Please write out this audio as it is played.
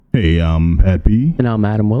Hey, I'm Pat B. And I'm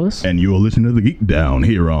Adam Willis. And you're listening to the Geek Down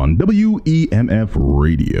here on WEMF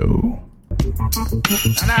Radio.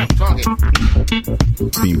 And I'm talking.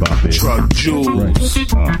 Theme pop there. Drug jewels. Right.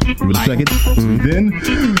 Give it a second. Then.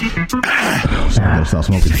 Sorry, I gotta stop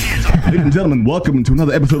smoking. Ladies and gentlemen, welcome to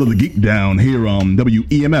another episode of the Geek Down here on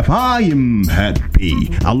WEMF. I am Pat B.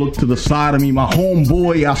 I look to the side of me, my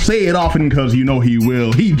homeboy. I say it often because you know he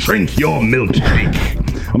will. He drinks your milkshake.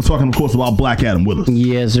 I'm talking, of course, about Black Adam Willis.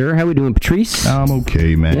 Yes, sir. How we doing, Patrice? I'm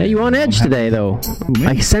okay, man. Yeah, you on edge today, though. Ooh,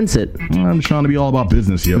 I sense it. I'm just trying to be all about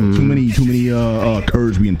business here. Too many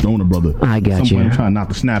curves being thrown at brother. I got you. I'm trying not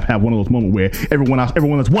to snap. Have one of those moments where everyone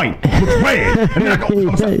that's white looks red. And then I go,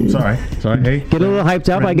 I'm sorry. Hey, get a little hyped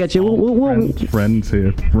up. I get you. Friends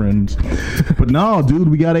here. But no, dude,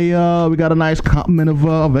 we got a nice complement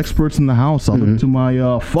of experts in the house. I look to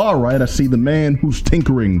my far right. I see the man who's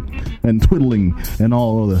tinkering and twiddling and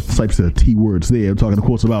all the types of T words there. I'm talking, of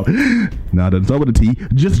course, about not to start with a T,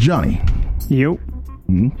 just Johnny. Yep.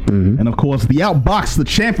 And of course, the outbox, the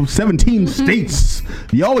champ of 17 states,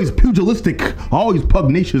 the always pugilistic, always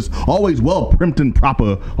pugnacious, always well primped and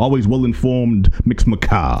proper, always well informed, Mix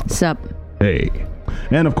Macabre. Sup? Hey.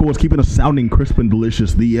 And of course, keeping us sounding crisp and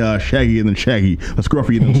delicious, the shaggy and then shaggy, the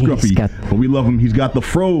scruffy and then scruffy. But we love him. He's got the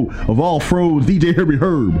fro of all fros, DJ Herbie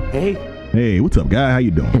Herb. Hey, what's up, guy? How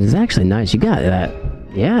you doing? It is actually nice. You got that.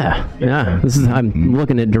 Yeah. This is. I'm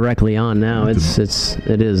looking it directly on now. It is. It's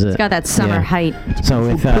got that summer height. So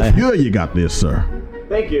if here you got this, sir.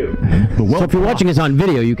 Thank you. So if you're watching this on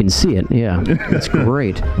video, you can see it. Yeah, that's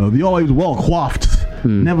great. The always well coiffed,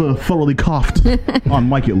 never thoroughly coughed on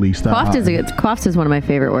mic at least. Coiffed is one of my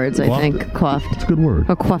favorite words. I think coiffed. It's a good word.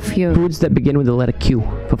 Or coiffure. Foods that begin with the letter Q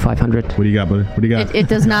for 500. What do you got, buddy? What do you got? It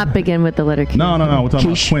does not begin with the letter Q. No. We're talking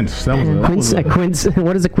about quince. A quince.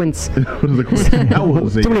 What is a quince? What is a quince? That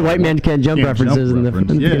was too many white man can't jump references.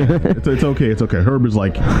 Yeah, it's okay. It's okay. Herb is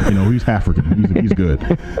like, he's African. He's good.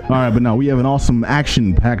 All right, but now we have an awesome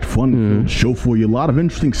action-packed, fun show for you. A lot of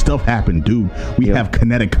interesting stuff happened, dude. We have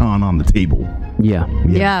Connecticon on the table. Yeah.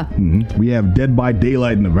 We have Dead by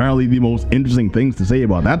Daylight, and apparently the most interesting things to say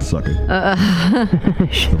about that sucker.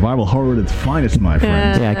 Survival horror at its finest, my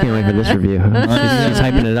friends. Yeah, I can't wait for this review. She's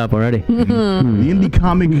hyping it up already. The indie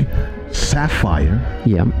comic Sapphire.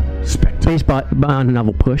 Yeah. Spectre. Based on the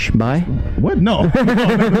novel Push by? What? No.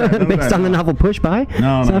 Based on the novel Push by?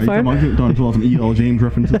 No. Sapphire? You're talking about some E.L. James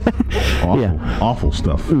references. Awful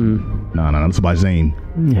stuff. No, that's by Zane.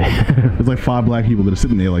 There's like 5 black people that are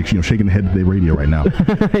sitting there like, shaking their head to their radio right now.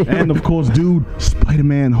 And of course, dude,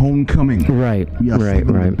 SpiderMan Homecoming. Right.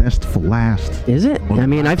 Right. Best for last. Is it? I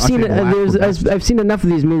mean, I've seen I've seen enough of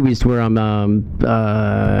these movies to where I'm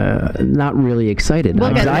not really excited.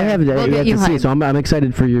 I have to see, so I'm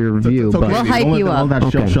excited for your review. It's okay. We'll hype you up. Don't let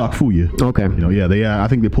that shell shock fool you. Okay. I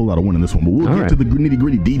think they pulled out a win in this one, but we'll get to the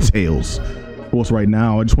nitty-gritty details. Of course, right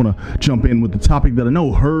now, I just want to jump in with the topic that I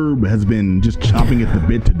know Herb has been just chomping at the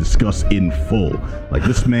bit to discuss in full. Like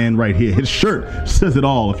this man right here, his shirt says it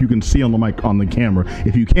all. If you can see on the mic, on the camera.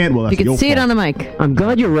 If you can't, well, that's your fault. You can see it on the mic. I'm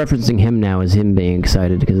glad you're referencing him now as him being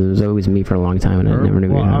excited, because it was always me for a long time, and I never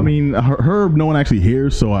knew. I mean, Herb, no one actually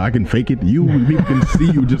hears, so I can fake it. People can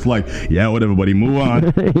see you just like, yeah, whatever, buddy, move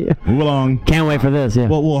on, move along. Can't wait for this. Yeah.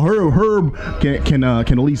 Well, Herb can at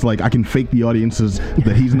least I can fake the audiences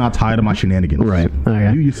that he's not tired of my shenanigans. Right.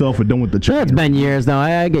 Okay. You yourself are done with the chicken. It's been years though.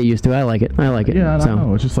 I get used to it. I like it. Yeah, I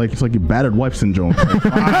know. It's like your battered wife syndrome. Don't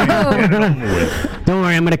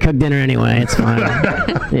worry, I'm gonna cook dinner anyway. It's fine.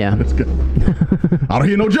 Yeah. That's good. I don't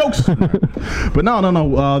hear no jokes. But no.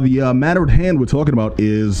 The matter at hand we're talking about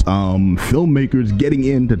is filmmakers getting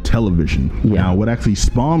into television. Yeah. Now, what actually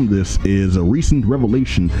spawned this is a recent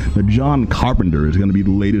revelation that John Carpenter is going to be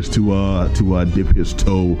the latest to dip his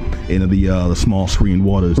toe into the small screen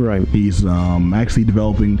waters. Right. He's actually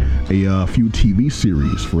developing a few TV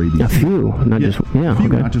series for ABC. A few, not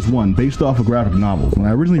just one, based off of graphic novels. When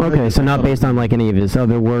I originally so not based on like any of his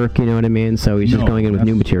other work, you know what I mean? So he's just going in with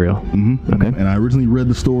new material. Okay. And I originally read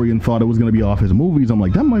the story and thought it was going to be off his movies. I'm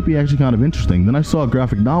like, that might be actually kind of interesting. Then I saw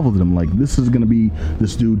graphic novels and I'm like, this is going to be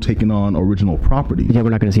this dude taking on original property. Yeah, we're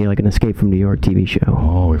not going to see like an Escape from New York TV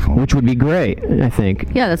show. Which would be great, I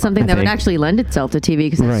think. Yeah, that's something that would actually lend itself to TV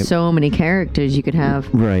because there's so many characters you could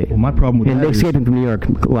have. Right. Well, my problem with that is Escaping from New York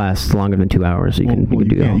lasts longer than 2 hours. So you can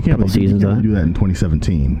do a couple seasons. You can't do that in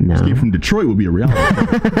 2017. No. Escape from Detroit would be a reality.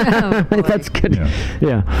 That's good.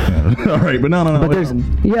 Yeah. All right, but no. But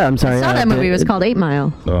I'm sorry. I saw that movie. It was called 8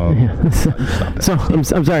 Mile. So I'm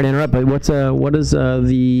sorry to interrupt, but what is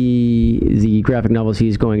the graphic novels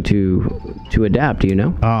he's going to adapt? Do you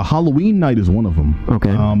know? Halloween Night is one of them. Okay.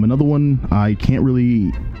 Another one I can't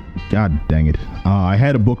really God dang it. I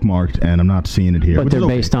had it bookmarked, and I'm not seeing it here. But they're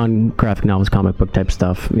based on graphic novels, comic book type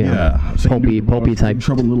stuff. Yeah. Pulpy type.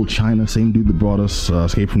 Trouble in Little China. Same dude that brought us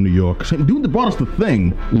Escape from New York. Same dude that brought us The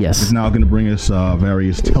Thing. Yes. Is now going to bring us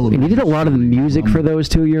various television. And he did a lot of the music for those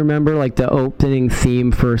too, you remember? Like the opening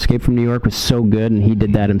theme for Escape from New York was so good, and he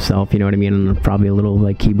did that himself, you know what I mean? And probably a little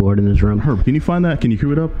like keyboard in his room. Herb, can you find that? Can you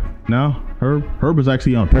cue it up now? Herb is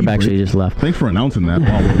actually on. Herb actually just left. Thanks for announcing that.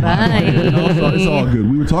 Bye. It's all good.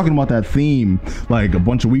 We were talking about that theme like a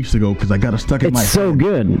bunch of weeks ago because I got it stuck in my head. It's so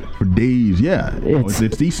good. For days, yeah. It's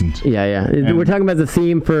decent. Yeah. And we're talking about the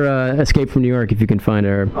theme for Escape from New York, if you can find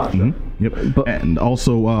her. Mm-hmm. Yep. And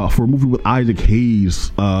also for a movie with Isaac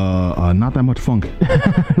Hayes, not that much funk.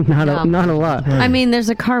 not a lot. I mean, there's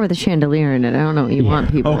a car with a chandelier in it. I don't know what you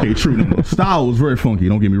want, people. Okay, true. No. Style was very funky.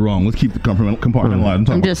 Don't get me wrong. Let's keep the compartmentalized.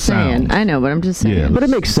 I'm just saying. I know, but I'm just saying. Yeah, but it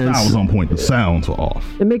makes sense. Style was on point. The sounds were off.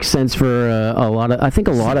 It makes sense for a lot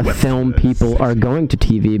of film people are going to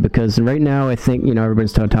TV because right now I think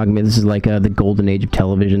everyone's talking about this is like the golden age of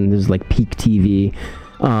television. This is like peak TV.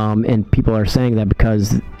 And people are saying that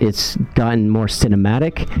because it's gotten more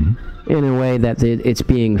cinematic in a way that it's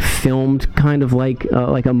being filmed kind of like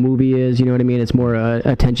a movie is, you know what I mean? It's more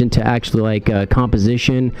attention to actually like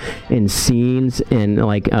composition and scenes and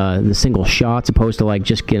like the single shots opposed to like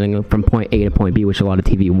just getting from point A to point B, which a lot of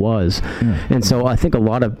TV was. And so I think a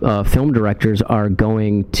lot of film directors are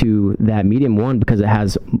going to that medium, one, because it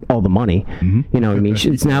has all the money. You know what I mean?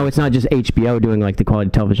 It's not just HBO doing like the quality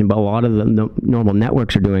television, but a lot of the normal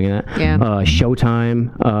networks are doing it. Yeah.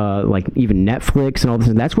 Showtime, like even Netflix and all this.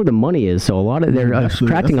 And that's where the money is. So a lot of they're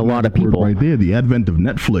attracting a lot of people. Right there, the advent of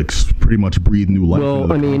Netflix pretty much breathed new life.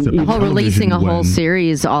 Well, I mean, the whole releasing a whole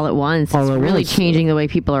series all at once is really changing the way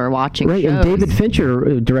people are watching shows. And David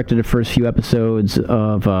Fincher directed the first few episodes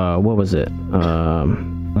of what was it?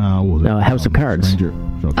 House of Cards.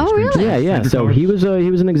 Oh, really? Yeah. So he was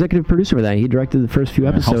an executive producer for that. He directed the first few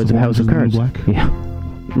episodes of House of Cards. Yeah.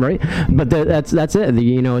 Right, but that's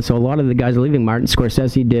it. So a lot of the guys are leaving. Martin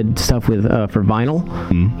Scorsese did stuff with for Vinyl.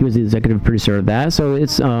 He was the executive producer of that. So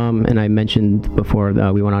it's and I mentioned before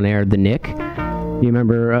we went on air The Nick. You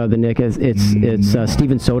remember The Nick? It's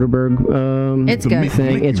Steven Soderbergh. It's good.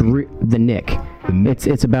 Thing. It's The Nick.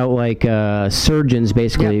 It's about like surgeons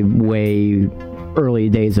basically way early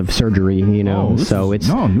days of surgery, so it's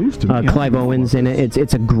news to me. Clive Owen's in it.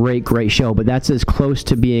 It's a great show, but that's as close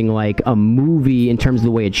to being like a movie in terms of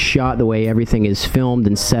the way it's shot, the way everything is filmed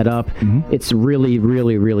and set up. It's really,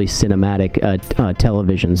 really, really cinematic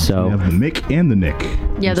television. So you have The Mick and The Nick.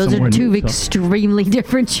 Yeah, those are two extremely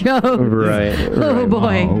different shows. Right. Oh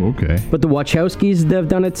boy. Oh, okay. But the Wachowskis, they've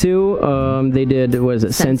done it too. They did, was it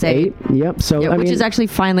Sense8? Yep. So which is actually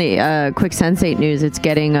finally quick Sense8 news. It's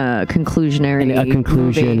getting a conclusionary. A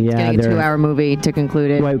conclusion, movie. yeah. It's getting a 2-hour movie to conclude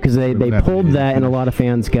it. Right, because they pulled that, and a lot of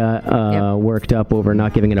fans got worked up over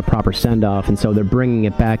not giving it a proper send-off, and so they're bringing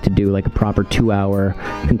it back to do like a proper 2-hour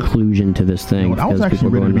conclusion to this thing. I was actually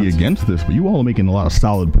ready to be against this, but you all are making a lot of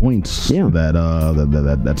solid points. Yeah.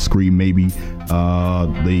 That scream maybe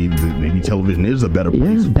maybe television is a better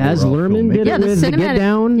place. Yeah, Baz Luhrmann did it with the Get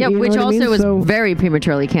Down. Yeah, which also was very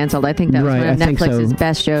prematurely canceled. I think that was one of Netflix's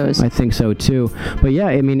best shows. I think so too. But yeah,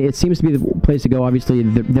 I mean, it seems to be the place to go. Obviously,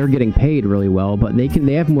 they're getting paid really well, but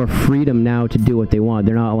they have more freedom now to do what they want.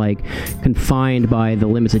 They're not like confined by the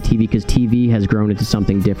limits of TV, because TV has grown into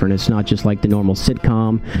something different. It's not just like the normal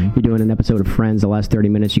sitcom. You're doing an episode of Friends, the last 30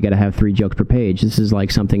 minutes you got to have 3 jokes per page. This is like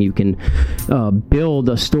something you can build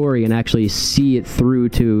a story and actually see it through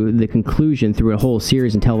to the conclusion through a whole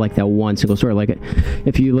series and tell like that one single story. Like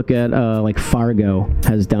if you look at like Fargo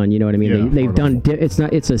has done, you know what I mean? Yeah, they've done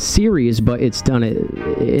it's a series, but it's done it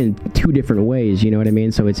in 2 different ways, you know what I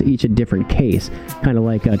mean? So it's each a different case, kind of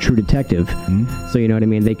like True Detective. So you know what I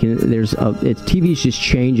mean? TV's just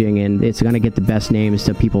changing, and it's gonna get the best names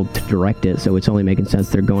to people to direct it. So it's only making sense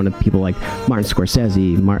they're going to people like Martin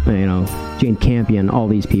Scorsese, Jane Campion. All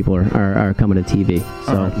these people are coming to TV.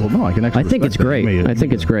 So well, no, I think it's great. I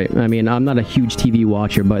think it's great. I mean, I'm not a huge TV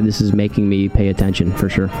watcher, but this is making me pay attention for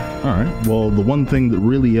sure. All right. Well, the one thing that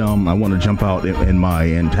really I want to jump out in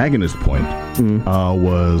my antagonist point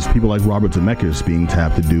was people like Robert Zemeckis being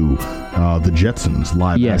tapped to do the Jetsons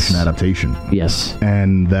live action adaptation. Yes.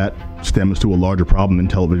 And that stems to a larger problem in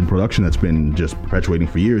television production that's been just perpetuating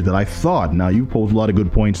for years that I thought, now you posed a lot of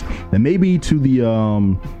good points, and maybe to the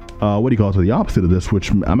to the opposite of this,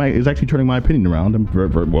 which is actually turning my opinion around. I'm very,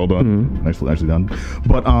 very well done. Nicely done.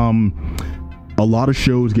 But a lot of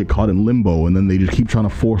shows get caught in limbo, and then they just keep trying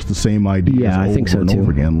to force the same ideas over and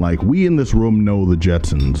over again. Like, we in this room know the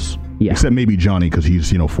Jetsons. Yeah. Except maybe Johnny, because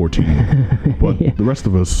he's 14. But the rest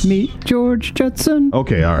of us. Meet George Jetson.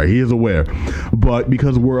 Okay, all right, he is aware. But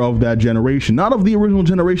because we're of that generation, not of the original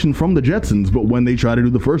generation from the Jetsons, but when they tried to do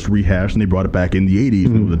the first rehash and they brought it back in the 80s,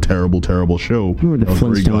 and it was a terrible, terrible show. Remember the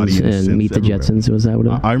Flintstones and Meet the Jetsons? Was that what it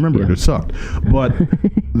was? I remember it. It sucked. But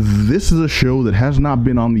this is a show that has not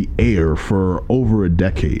been on the air for over a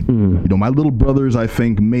decade. My little brothers, I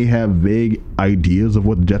think, may have vague ideas of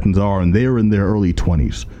what the Jetsons are, and they're in their early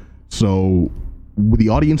 20s. So the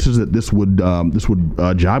audiences that this would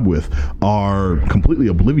jibe with are completely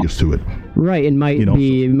oblivious to it. Right, it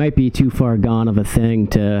might be too far gone of a thing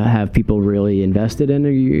to have people really invested in.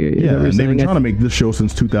 And they've been trying to make this show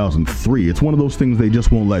since 2003. It's one of those things they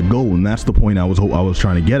just won't let go, and that's the point I was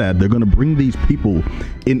trying to get at. They're going to bring these people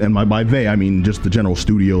in, and by they I mean just the general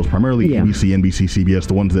studios, primarily ABC, NBC, CBS,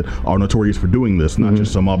 the ones that are notorious for doing this, not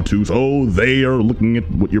just some obtuse. They are looking at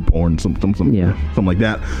what your porn, something like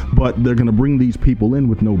that. But they're going to bring these people in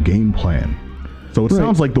with no game plan. So it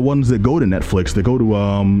sounds like the ones that go to Netflix, that go to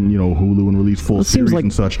Hulu and release full series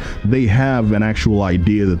and such, they have an actual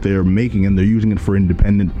idea that they're making and they're using it for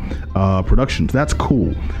independent productions. That's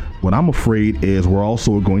cool. What I'm afraid is we're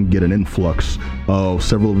also going to get an influx of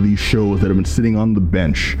several of these shows that have been sitting on the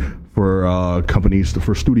bench for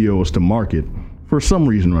for studios to market. For some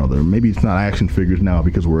reason or other. Maybe it's not action figures now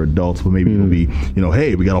because we're adults, but maybe it'll be,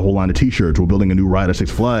 hey, we got a whole line of t-shirts. We're building a new ride at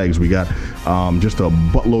Six Flags. We got just a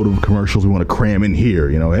buttload of commercials we want to cram in here.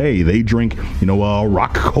 Hey, they drink,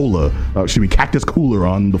 rock cola, Cactus Cooler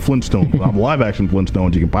on the Flintstones. On live action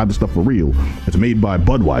Flintstones, you can buy the stuff for real. It's made by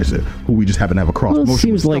Budweiser, who we just happen to have a cross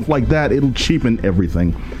promotion. Stuff like that, it'll cheapen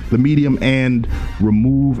everything, the medium, and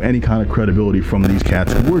remove any kind of credibility from these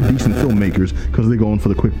cats who are decent filmmakers because they're going for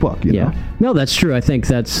the quick buck. You know? No, that's true. I think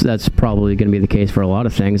that's probably going to be the case for a lot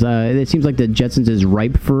of things. It seems like the Jetsons is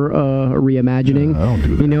ripe for a reimagining. I don't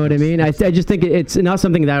do that. You know what I mean? I just think it's not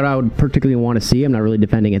something that I would particularly want to see. I'm not really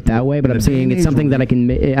defending it that way, but I'm saying it's something that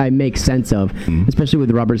I make sense of, especially with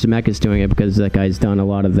Robert Zemeckis doing it, because that guy's done a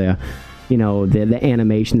lot of the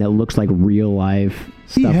animation that looks like real life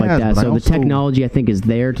stuff like that. So the technology, I think, is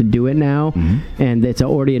there to do it now, and it's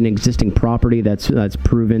already an existing property that's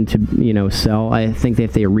proven to sell. I think that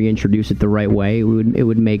if they reintroduce it the right way, it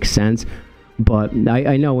would make sense. But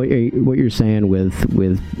I know what you're saying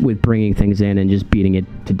with bringing things in and just beating it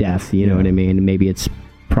to death. You know what I mean? Maybe it's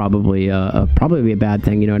probably a bad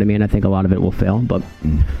thing. You know what I mean? I think a lot of it will fail, but.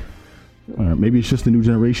 Maybe it's just the new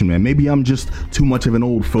generation, man. Maybe I'm just too much of an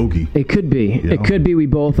old fogey. It could be. It could be we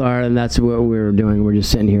both are, and that's what we're doing. We're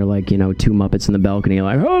just sitting here like, two Muppets in the balcony,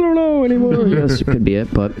 like, I don't know anymore. Yes, it could be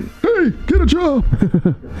it, but... Hey, get a job!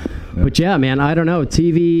 But yeah, man, I don't know.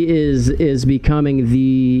 TV is becoming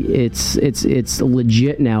it's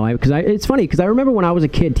legit now. It's funny, because I remember when I was a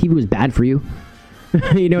kid, TV was bad for you.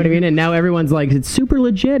 You know what I mean? And now everyone's like, it's super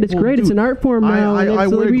legit. It's great. Dude, it's an art form now.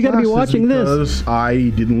 You got to be watching this.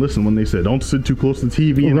 I didn't listen when they said, don't sit too close to the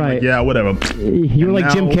TV. And I'm like, yeah, whatever. You were like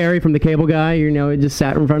Jim Carrey from The Cable Guy. Just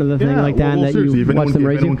sat in front of the thing like that. And that you watched them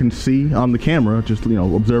raise you. If anyone can see on the camera, just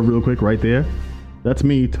observe real quick right there. That's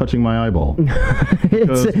me touching my eyeball.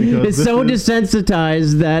 It's so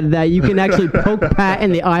desensitized that you can actually poke Pat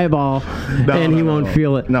in the eyeball and he won't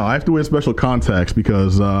feel it. No, I have to wear special contacts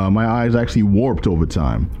because my eyes actually warped over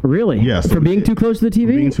time. Really? Yes. For being too close to the TV?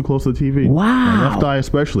 For being too close to the TV. Wow. My left eye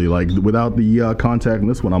especially. Like, without the contact in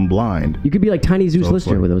this one, I'm blind. You could be like Tiny Zeus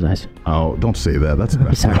Lister with those eyes. Oh, don't say that.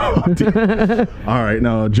 That's sorry. All right.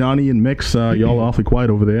 Now, Johnny and Mix, y'all are awfully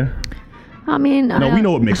quiet over there. I mean, no, we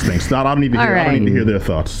know what Mix thinks. I don't need to hear. Right. I don't need to hear their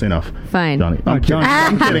thoughts. Enough. Fine. Johnny. I'm kidding.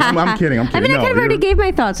 I'm kidding. I mean, I kind of already gave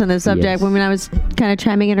my thoughts on this subject when I was kind of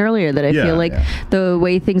chiming in earlier that I feel like the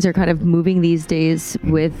way things are kind of moving these days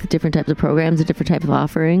with different types of programs and different types of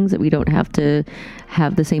offerings, that we don't have to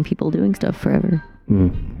have the same people doing stuff forever.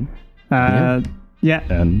 Yeah,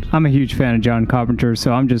 and I'm a huge fan of John Carpenter,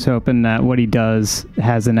 so I'm just hoping that what he does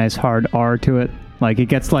has a nice hard R to it. Like, it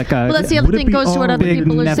gets like a... Well, that's the other thing. It goes to what other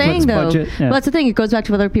people are Netflix saying, though. Budget. Yeah. Well, that's the thing. It goes back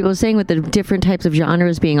to what other people are saying with the different types of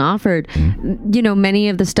genres being offered. Many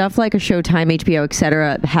of the stuff like a Showtime, HBO,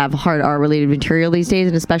 etc., have hard R-related material these days,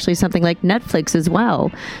 and especially something like Netflix as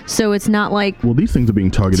well. So it's not like... Well, these things are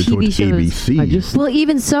being targeted TV towards shows. ABC. Well,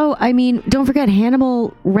 even so, I mean, don't forget,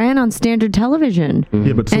 Hannibal ran on standard television.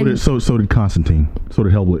 Yeah, but so did Constantine. So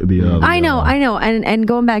did Hellboy. I know. And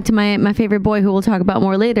going back to my favorite boy, who we'll talk about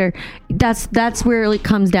more later, that's where it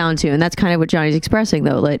comes down to, and that's kind of what Johnny's expressing,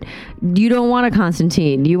 though. Like, you don't want a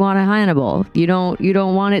Constantine, you want a Hannibal. You don't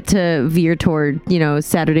want it to veer toward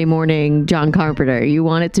Saturday morning John Carpenter. You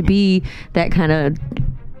want it to be that kind of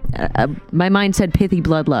my mind said pithy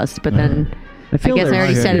bloodlust, but then I guess I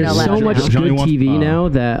already said it out loud. There's so much Johnny good wants- TV now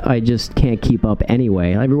that I just can't keep up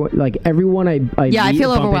anyway. Everyone I I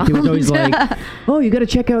feel bump into is always overwhelmed. like, oh, you got to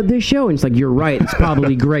check out this show. And it's like, you're right. It's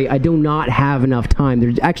probably great. I do not have enough time.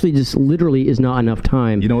 There's actually just literally is not enough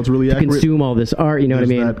time. You know what's really to accurate? consume all this art. You know what I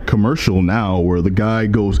There's mean? that commercial now where the guy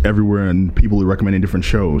goes everywhere and people are recommending different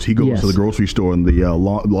shows. He goes Yes. to the grocery store and the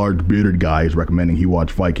large bearded guy is recommending he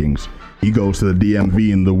watch Vikings. He goes to the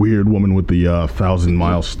DMV and the weird woman with the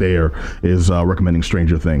 1,000-mile stare is recommending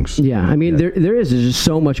Stranger Things. Yeah, I mean, there's just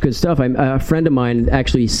so much good stuff. A friend of mine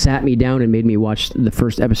actually sat me down and made me watch the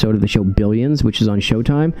first episode of the show Billions, which is on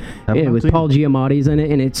Showtime, and with Paul Giamatti's in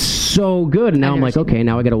it, and it's so good. And now I'm like, okay,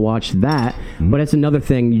 now I got to watch that. But it's another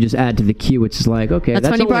thing you just add to the queue. It's just like, okay, That's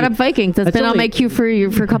funny you brought up Vikings. That's been on my queue for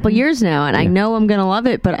a couple years now, and I know I'm gonna love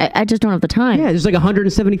it, but I just don't have the time. Yeah, there's like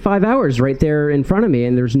 175 hours right there in front of me,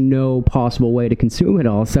 and there's no possible way to consume it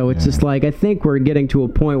all. So it's just like, I think we're getting to a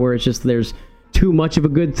point where it's just there's too much of a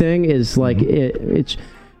good thing. Is like it's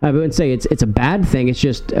I wouldn't say it's a bad thing. It's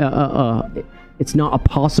just it's not a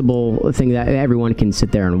possible thing that everyone can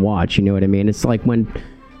sit there and watch. You know what I mean? It's like when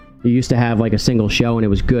you used to have like a single show and it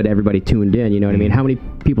was good, everybody tuned in. You know what I mean? How many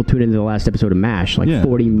people tuned into the last episode of MASH? Like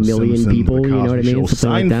 40 million Simpsons, people. The You know what I Cosby mean? Show,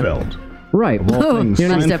 Something like that. Seinfeld. Right. All things, Your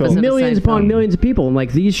next Seinfeld. episode of Millions upon Seinfeld. millions of people, and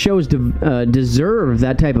like these shows deserve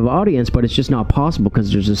that type of audience, but it's just not possible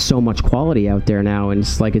because there's just so much quality out there now, and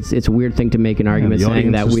it's like it's a weird thing to make an argument the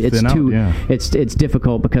saying that audience is it's thin too out, it's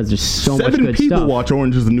difficult because there's so much 7 good people stuff. watch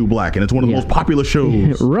Orange is the New Black, and it's one of the most popular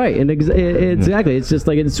shows. Right, and exactly, it's just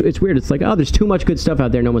like it's weird. It's like, oh, there's too much good stuff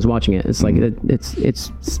out there, no one's watching it. It's like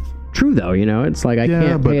it's true though, you know. It's like I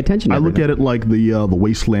can't pay attention to I look everything. at it like the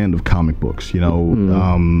wasteland of comic books. You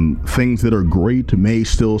know, things that are great may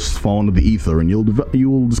still fall into the ether, and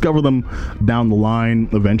you'll discover them down the line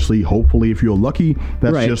eventually. Hopefully, if you're lucky,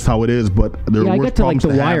 that's just how it is. But there I are worse get to like problems The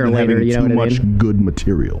to have Wire than later. having You know too what I much mean? good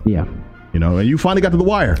material. Yeah. You know, and you finally got to The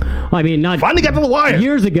Wire. I mean, not Finally got to The Wire.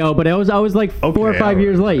 years ago, but I was like 4 or 5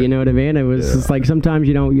 years late. You know what I mean? It was just like sometimes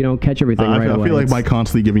you don't catch everything right away. I feel like my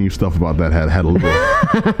constantly giving you stuff about that had a little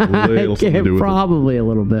something to do with it. Probably a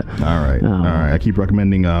little bit. All right. I keep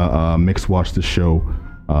recommending Mix watch this show,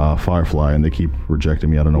 Firefly, and they keep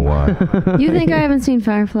rejecting me. I don't know why. You think I haven't seen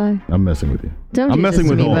Firefly? I'm messing with you. Don't I'm do messing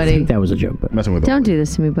this to with me, all. I buddy. think that was a joke, but Messing with Don't all. do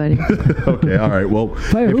this to me, buddy. Okay. All right. Well,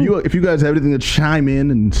 Fire who? if you guys have anything to chime in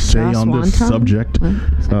and say Josh on this Wonton? subject,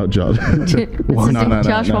 Josh. Josh Wonton?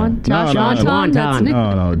 Josh Wonton? That's Nick.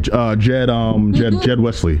 No. Jed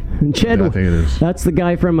Wesley. Jed, I think it is. that's the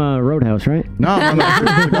guy from Roadhouse, right? No.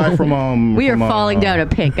 The guy from We are falling down a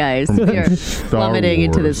pit, guys. We are plummeting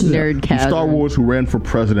into this nerd He's chasm. Star Wars who ran for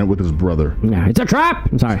president with his brother. Yeah, it's a trap.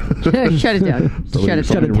 I'm sorry. Shut it down. Shut it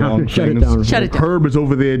So down. many wrong Shut it things. down. Shut it down. Herb is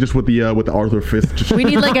over there just with the Arthur Fifth. Just We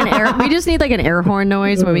need like an air. We just need like an air horn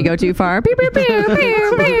noise when we go too far. Beep, beep, beep, beep,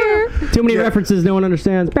 beep. Too many references no one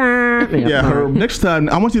understands. Yeah, Herb, next time,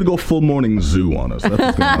 I want you to go full morning zoo on us. That's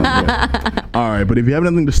what's going on. Yeah. All right, but if you have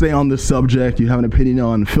anything to say on this subject, you have an opinion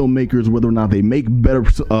on filmmakers, whether or not they make better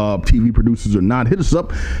TV producers or not, hit us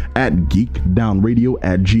up at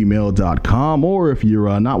geekdownradio@gmail.com. Or if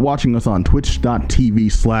you're not watching us on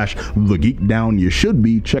twitch.tv/thegeekdown, you should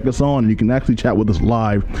be. Check us on, and you can actually chat with us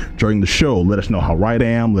live during the show. Let us know how right I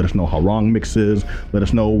am. Let us know how wrong Mix is. Let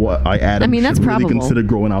us know what I added. I mean, that's should really probable. consider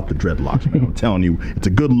growing out the dreadlocks, man. I'm telling you, it's a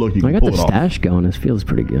good look. You I can got pull the it off. stash going. This feels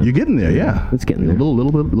pretty good. You're getting there, yeah. It's getting there. A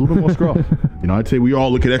little bit more scruff. You know, I'd say we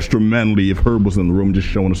all look at extra manly if Herb was in the room just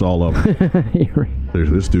showing us all up. You're right. There's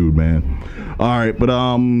this dude, man. All right, but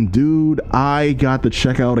dude, I got to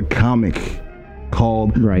check out a comic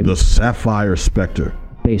called The Sapphire Spectre.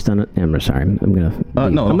 Based on it. I'm sorry. I'm gonna.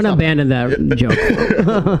 I'm gonna stop. abandon that joke.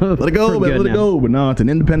 Let it go, man. Let it go. But no, it's an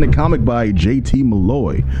independent comic by JT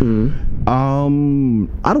Molloy. I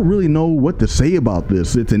don't really know what to say about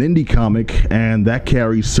this. It's an indie comic, and that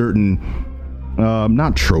carries certain,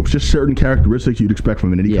 not tropes, just certain characteristics you'd expect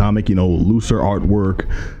from an indie comic. You know, looser artwork,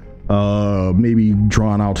 maybe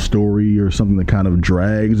drawn out story or something that kind of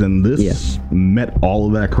drags, and this met all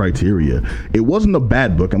of that criteria. It wasn't a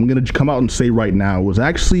bad book. I'm gonna come out and say right now, it was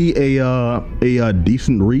actually a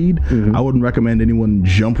decent read. I wouldn't recommend anyone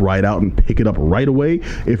jump right out and pick it up right away.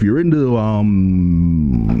 If you're into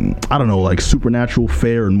I don't know, like supernatural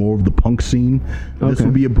fare and more of the punk scene, this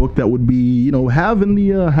would be a book that would be, you know, have in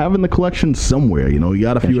the collection somewhere. You know, you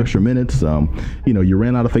got a few extra minutes. You know, you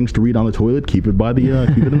ran out of things to read on the toilet, keep it by the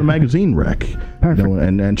keep it in the magazine rack. Perfect. You know,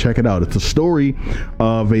 and check it out. It's a story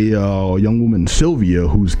of a young woman, Sylvia,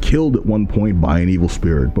 who's killed at one point by an evil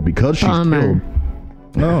spirit. But because she's killed,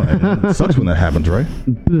 it sucks when that happens, right?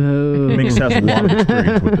 Minx has a lot of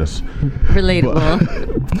experience with this.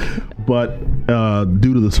 Relatable. but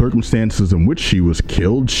due to the circumstances in which she was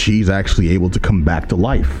killed, she's actually able to come back to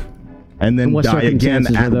life and then what die again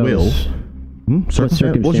circumstances at were will. those?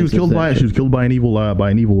 Well, she was killed by an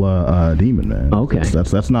evil demon, man. Okay.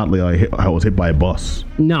 That's not like I was hit by a bus.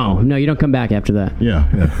 No, you don't come back after that. Yeah.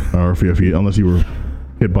 Or if you unless you were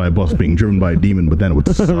hit by a bus being driven by a demon, but then it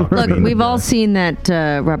would suck. Look, we've all seen that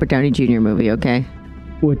Robert Downey Jr. movie, okay?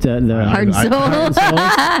 With the Heart and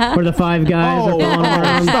Soul. where the five guys are going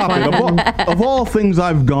around. Stop it. Of all things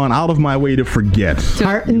I've gone out of my way to forget.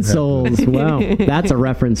 Heart and Souls. Wow. That's a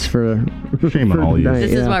reference for... Shame on all you.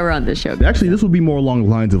 This is why we're on this show. Actually, this would be more along the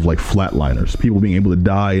lines of like flatliners. People being able to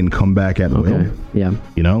die and come back at will. Yeah.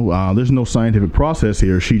 You know, there's no scientific process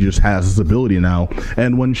here. She just has this ability now.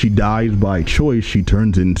 And when she dies by choice, she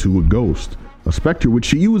turns into a ghost. A specter, which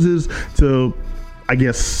she uses to... I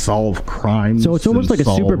guess solve crimes. So it's almost like a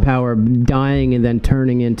superpower, dying and then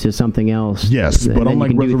turning into something else. Yes, but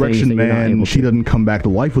unlike Resurrection Man, she doesn't come back to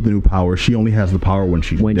life with a new power. She only has the power when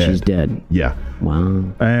she's dead. Yeah. Wow.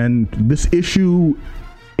 And this issue,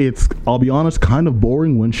 I'll be honest, kind of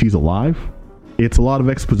boring when she's alive. It's a lot of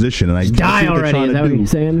exposition, and I die already. Is that what you're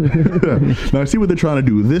saying? Now I see what they're trying to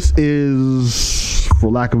do. This is, for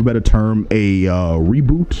lack of a better term, a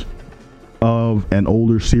reboot of an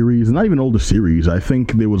older series. Not even older series. I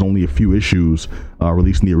think there was only a few issues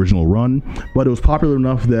released in the original run, but it was popular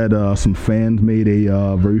enough that some fans made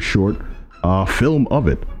a very short film of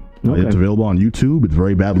it. Okay. It's available on YouTube. It's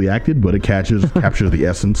very badly acted, but it captures the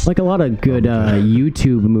essence. Like a lot of good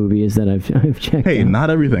YouTube movies that I've checked out. Not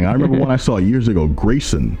everything. I remember one I saw years ago,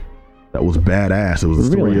 Grayson. That was badass. It was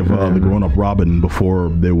the story of the grown-up Robin before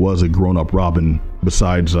there was a grown-up Robin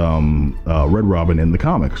besides Red Robin in the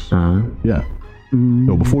comics. Yeah.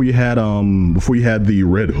 So before you had the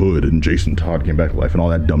Red Hood and Jason Todd came back to life and all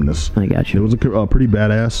that dumbness. I got you. It was a pretty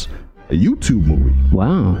badass YouTube movie.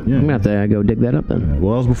 Wow. Yeah. I'm gonna have to go dig that up then. Yeah.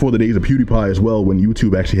 Well, that was before the days of PewDiePie as well, when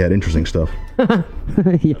YouTube actually had interesting stuff.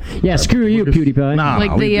 Yeah, screw you, PewDiePie. Nah,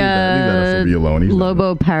 like the leave that alone.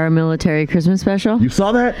 Lobo paramilitary Christmas special. You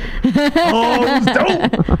saw that? Oh, it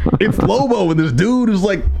was dope. It's Lobo and this dude is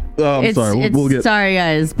like. Sorry,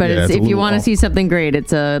 guys, but if you want to see something great,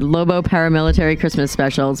 it's a Lobo paramilitary Christmas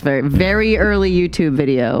special. It's very, very early YouTube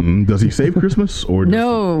video. Does he save Christmas or?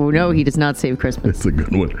 No, he does not save Christmas. It's a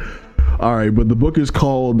good one. All right, but the book is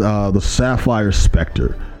called The Sapphire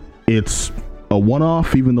Spectre. It's a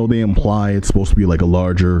one-off, even though they imply it's supposed to be like a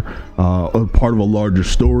larger, part of a larger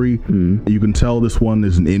story. You can tell this one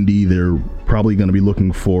is an indie. They're probably going to be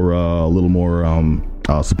looking for a little more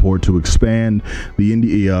support to expand. The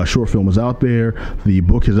indie short film is out there. The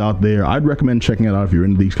book is out there. I'd recommend checking it out if you're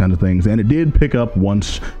into these kind of things. And it did pick up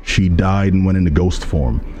once she died and went into ghost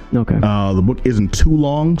form. Okay. The book isn't too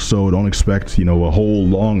long, so don't expect a whole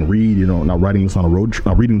long read. Not reading this on a road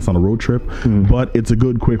trip. But it's a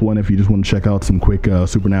good quick one if you just want to check out some quick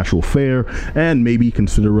supernatural fare, and maybe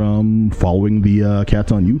consider following the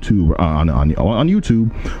cats on YouTube, on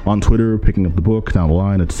YouTube, on Twitter, picking up the book down the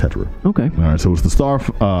line, etc. Okay. All right. So it's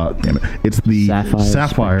it's the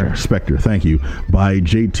Sapphire Spectre. Thank you, by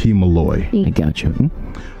JT Molloy. I got you.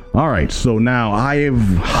 All right, so now I have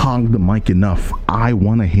hogged the mic enough. I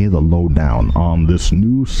want to hear the lowdown on this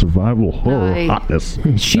new survival horror hotness.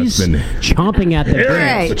 She's chomping at the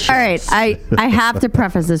bit. All right. I have to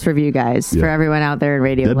preface this review, guys, for everyone out there in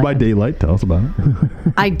radio Dead land. by Daylight, tell us about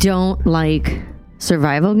it. I don't like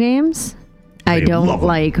survival games. I don't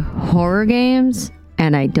like horror games.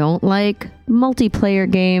 And I don't like multiplayer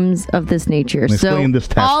games of this nature. Explain this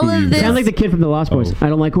all of this, sound like the kid from the Lost Boys. I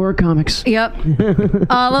don't like horror comics. Yep.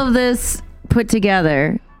 All of this put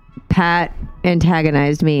together, Pat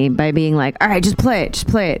antagonized me by being like, "All right, just play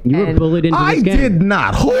it." You were bullied into this game. I did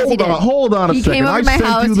not. Hold on a second. He came over to my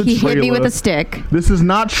house. He hit me with a stick. This is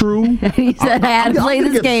not true. And he said, "I had to play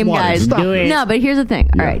this game, guys." Do it. No, but here's the thing.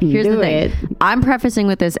 All right, here's the thing. I'm prefacing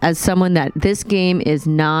with this as someone that this game is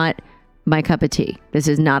not my cup of tea. This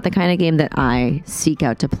is not the kind of game that I seek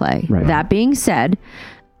out to play. Right. That being said,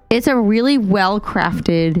 it's a really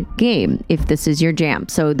well-crafted game if this is your jam.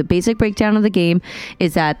 So the basic breakdown of the game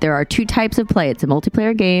is that there are two types of play. It's a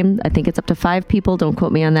multiplayer game. I think it's up to 5 people. Don't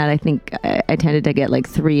quote me on that. I think I tended to get like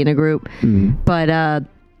 3 in a group. But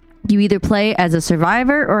you either play as a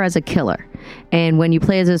survivor or as a killer. And when you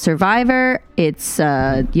play as a survivor, it's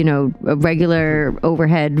a regular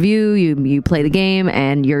overhead view. You play the game,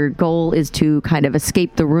 and your goal is to kind of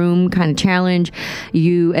escape the room kind of challenge.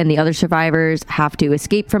 You and the other survivors have to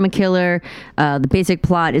escape from a killer. The basic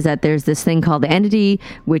plot is that there's this thing called the Entity,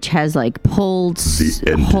 which has like pulled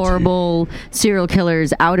horrible serial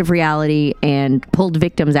killers out of reality and pulled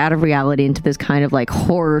victims out of reality into this kind of like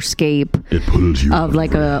horror-scape of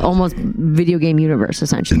like a almost video game universe,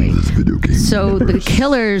 essentially. So the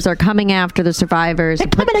killers are coming after the survivors. I'm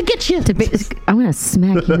gonna get you. I'm gonna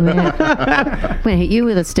smack you, man. I'm gonna hit you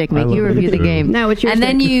with a stick, make you review the game. No, it's your and stick.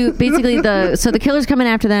 then you basically the killer's coming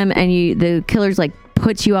after them, and the killer's like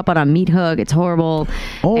puts you up on a meat hook. It's horrible.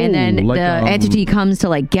 And then like, the Entity comes to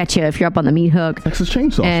like get you if you're up on the meat hook. Texas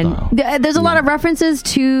Chainsaw and style. There's a lot of references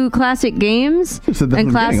to classic games You said that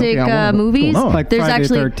and from the beginning. classic Okay, movies. Like There's Friday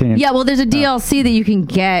actually 13th. yeah, well, there's a DLC that you can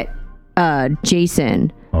get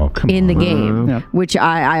Jason Come in the on. game, Yeah. which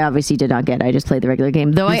I obviously did not get. I just played the regular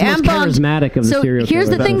game, though. He's I the am most bummed. charismatic of the So serial here's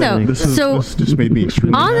the killers. thing, though. This just made me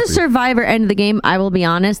extremely On the happy. survivor end of the game, I will be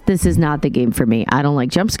honest, this is not the game for me. I don't like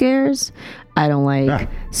jump scares. I don't like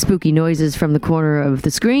spooky noises from the corner of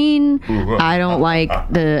the screen. I don't like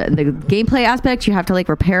the gameplay aspect. You have to like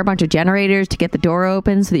repair a bunch of generators to get the door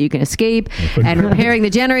open so that you can escape. And repairing the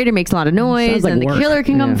generator makes a lot of noise, Sounds like and the work. killer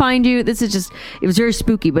can come Yeah. find you. This is just, it was very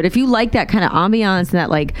spooky. But if you like that kind of ambiance and that,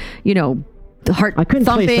 like, the heart I couldn't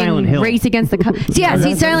play Silent thumping Hill. race against the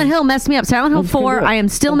see, Silent Hill messed me up. Silent Hill 4, do it. I am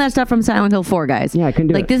still messed up from Silent Hill 4, guys. Yeah, I couldn't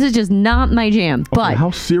do like it. this is just not my jam. But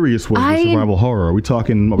how serious was the survival horror? Are we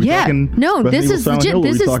talking? no, Resident this Evil, is Silent legit. Hill, or are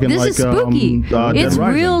This we is talking this is like, spooky. Dead It's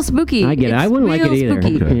Rising? real spooky. I get it. It's I wouldn't like it real either.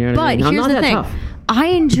 spooky. Okay. You know what I But mean? I'm here's not the that thing. tough. I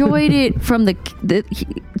enjoyed it from the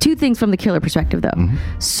two things from the killer perspective, though.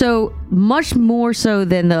 So much more so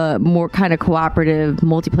than the more kind of cooperative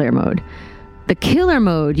multiplayer mode. The killer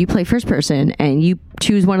mode, you play first person and you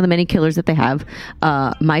choose one of the many killers that they have.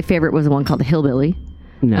 My favorite was the one called the Hillbilly.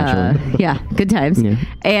 Naturally. Yeah, good times. Yeah.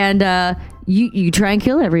 And you try and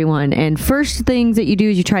kill everyone. And first things that you do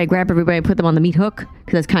is you try to grab everybody and put them on the meat hook,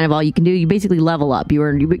 because that's kind of all you can do. You basically level up. You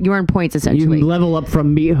earn points, essentially. You level up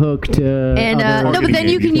from meat hook to And other- no, but then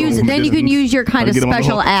you can use your kind of Get 'em on the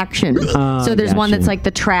special hook. action. So there's one gotcha. that's like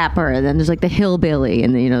the trapper, and then there's like the hillbilly,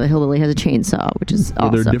 and the hillbilly has a chainsaw, which is Are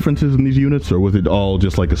awesome. there differences in these units, or was it all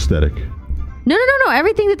just like aesthetic? No.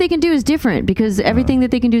 Everything that they can do is different, because everything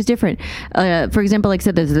that they can do is different. For example, like I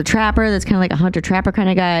said, there's the trapper that's kind of like a hunter-trapper kind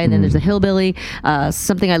of guy, and then there's the hillbilly.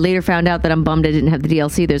 Something I later found out that I'm bummed I didn't have the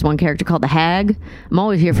DLC. There's one character called the hag. I'm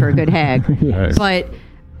always here for a good hag. Yes. But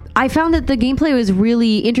I found that the gameplay was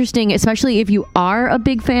really interesting, especially if you are a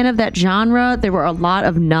big fan of that genre. There were a lot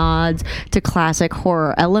of nods to classic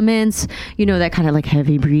horror elements, that kind of like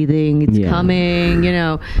heavy breathing, it's coming,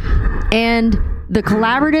 and the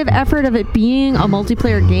collaborative effort of it being a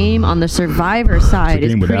multiplayer game on the survivor side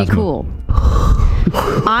is game with pretty asthma. cool.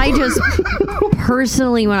 I just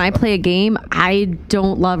personally, when I play a game, I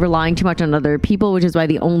don't love relying too much on other people, which is why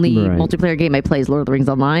the only Right. multiplayer game I play is Lord of the Rings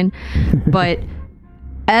Online. But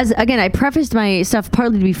I prefaced my stuff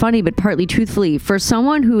partly to be funny, but partly truthfully. For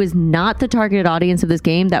someone who is not the targeted audience of this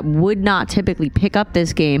game, that would not typically pick up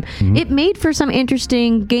this game, it made for some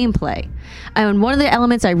interesting gameplay. And one of the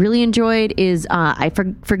elements I really enjoyed is,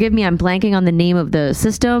 forgive me, I'm blanking on the name of the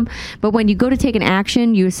system, but when you go to take an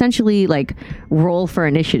action, you essentially like roll for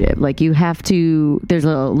initiative. Like there's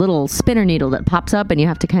a little spinner needle that pops up, and you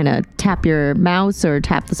have to kind of tap your mouse or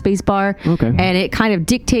tap the space bar. Okay. And it kind of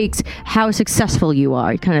dictates how successful you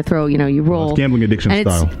are. You kind of throw, you roll. It's gambling addiction and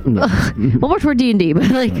style. Well, much more D&D, but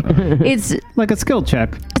like it's Like a skill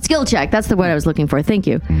check. a skill check. That's the word I was looking for. Thank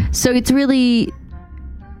you. So it's really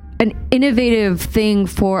an innovative thing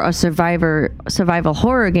for a survival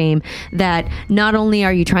horror game, that not only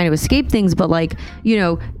are you trying to escape things, but like, you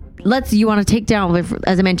want to take down,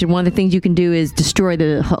 as I mentioned, one of the things you can do is destroy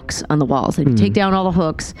the hooks on the walls. If you take down all the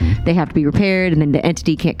hooks, they have to be repaired, and then the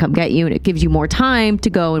entity can't come get you, and it gives you more time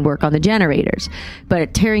to go and work on the generators.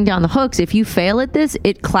 But tearing down the hooks, if you fail at this,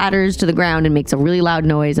 it clatters to the ground and makes a really loud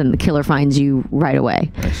noise, and the killer finds you right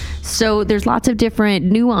away. So there's lots of different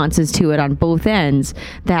nuances to it on both ends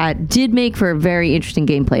that did make for a very interesting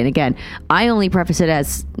gameplay. And again, I only preface it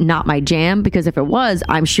as not my jam, because if it was,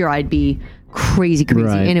 I'm sure I'd be crazy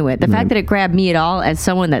Right. into it. The fact that it grabbed me at all, as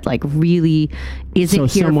someone that like really isn't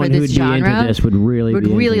So here for someone this who'd be genre, into this would really be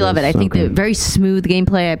into love it. this. I think Okay. the very smooth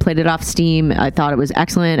gameplay. I played it off Steam. I thought it was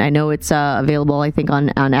excellent. I know it's available, I think, on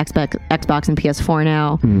Xbox and PS4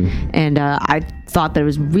 now. And I thought that it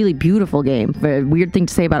was a really beautiful game. Very weird thing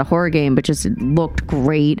to say about a horror game, but just it looked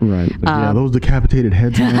great. Right. Yeah, those decapitated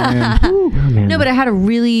heads, man. Oh, man. No, but it had a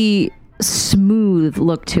really smooth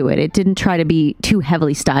look to it. It didn't try to be too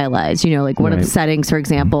heavily stylized. You know, like one of the settings, for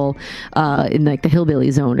example, in like the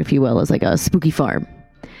hillbilly zone, if you will, is like a spooky farm.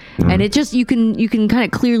 And it just, you can kind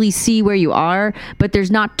of clearly see where you are, but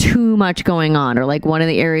there's not too much going on. Or like one of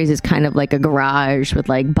the areas is kind of like a garage with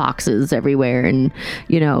like boxes everywhere and,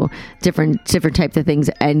 you know, different types of things.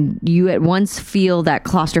 And you at once feel that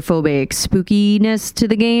claustrophobic spookiness to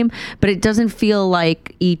the game, but it doesn't feel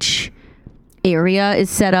like each area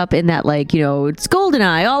is set up in that, like, you know, it's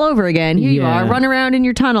GoldenEye all over again. Here you are, run around in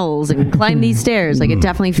your tunnels and climb these stairs. Like it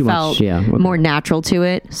definitely felt more natural to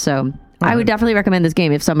it. So I would definitely recommend this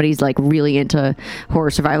game if somebody's like really into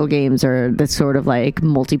horror survival games or this sort of like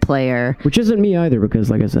multiplayer. Which isn't me either,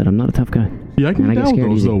 because like I said, I'm not a tough guy. Yeah, I can get down with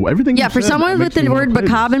those though. Everything. Yeah, for someone with the word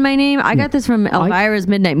macabre in my name, I got this from Elvira's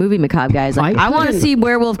Midnight Movie Macabre, guys. Like, I want to see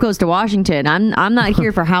Werewolf Goes to Washington. I'm not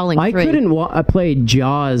here for Howling 3. I couldn't play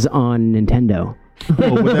Jaws on Nintendo. With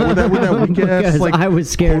that weak ass, like, I was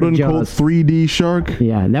scared quote unquote 3D shark.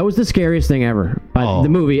 Yeah, that was the scariest thing ever. The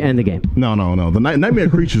movie and the game. No. The Nightmare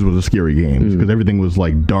Creatures was a scary game because everything was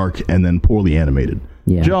like dark and then poorly animated.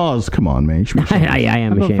 Yeah. Jaws, come on, man. I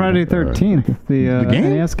am ashamed. Friday 13th, the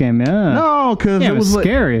game? NES game, yeah. No, because it was like,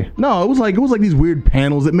 scary. No, it was like these weird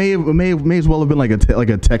panels. It may as well have been like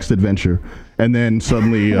a text adventure. And then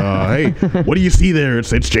suddenly, hey, what do you see there?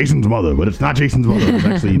 It's Jason's mother, but it's not Jason's mother. It's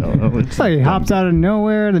actually, it's like he hops out of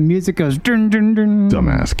nowhere. The music goes dun dun dun.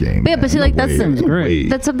 Dumbass game. Yeah, but see, like that's great.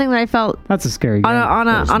 That's something that I felt. That's a scary game. On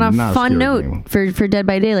a fun note for Dead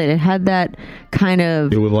by Daylight, it had that kind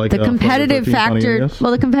of like the competitive factor.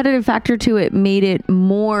 Well, the competitive factor to it made it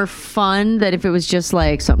more fun. That if it was just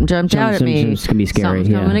like something jumped out at me, can be scary.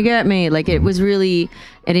 Something's coming to get me. Like it was really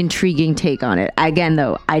an intriguing take on it. Again,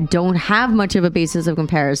 though, I don't have much of a basis of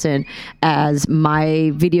comparison as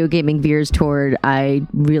my video gaming veers toward. I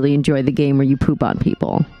really enjoy the game where you poop on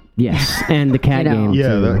people. Yes, and the cat game.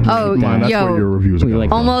 Yeah. That's where your reviews are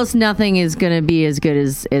going. Almost nothing is going to be as good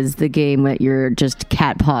as the game that you're just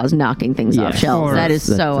cat paws knocking things off shelves. That is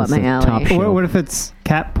so up my alley. What if it's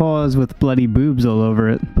cat paws with bloody boobs all over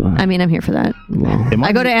it? I mean, I'm here for that. Well,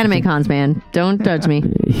 I go to anime cons, man. Don't judge me.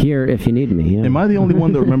 Here if you need me. Yeah. Am I the only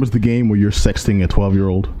one that remembers the game where you're sexting a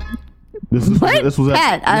 12-year-old? This was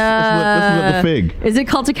at the Fig. Is it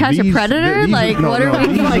called To Catch a Predator? What are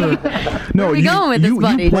we like? No, where are we going with this,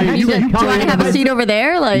 buddy? Do I have a seat over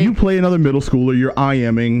there? Like, you play another middle schooler. You're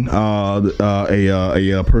IMing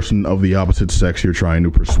a person of the opposite sex. You're trying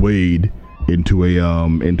to persuade into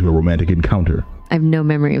a romantic encounter. I have no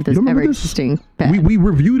memory of this ever existing. We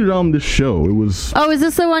reviewed it on this show. It was. Oh, is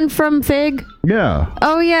this the one from Fig? Yeah.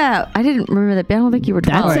 Oh yeah, I didn't remember that. I don't think you were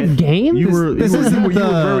 12. That's a game. You were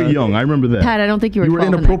very young. I remember that. Pat, I don't think you were. You were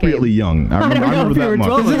inappropriately young. I remember that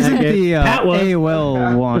much. This isn't the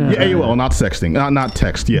AOL one. Yeah, AOL, not sexting, not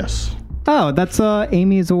text. Yes. Oh, that's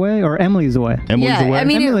Amy's Away or Emily's Away. Emily's Away. I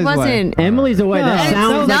mean, Emily's it wasn't. Emily's Away. That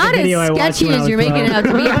sounds like a video I watched sketchy as you're making it out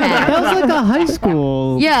to be, Pat. That was like a high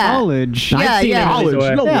school, college. College.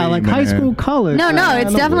 Like high school, college. No,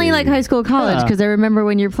 it's definitely like high school, college. Because I remember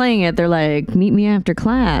when you're playing it, they're like, "Meet me after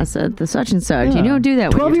class at the such and such." You don't do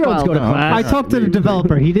that. 12-year-olds go to class. I talked to the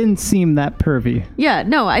developer. He didn't seem that pervy. Yeah,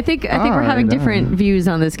 no, I think we're having different views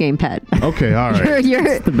on this game, Pat. Okay, all right.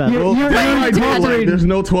 You're there's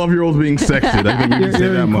no 12-year-olds being sexted. I think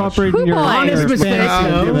you're incorporating your honest mistake.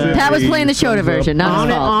 Pat was playing the Shota version, not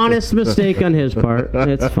his fault. Honest mistake on his part.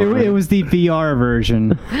 It's fine. It was the VR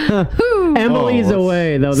version. Emily's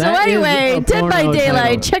Away, though. So anyway, Dead by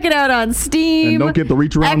Daylight. Check it out on Steam. And don't get the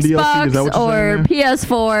reach around DLC. Is that what you're saying?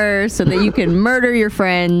 Or PS4, so that you can murder your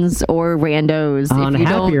friends or randos. On if you a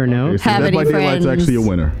happier note, have any friends. Dead by Daylight's actually a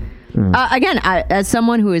winner. Again, as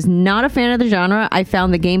someone who is not a fan of the genre, I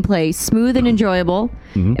found the gameplay smooth and enjoyable,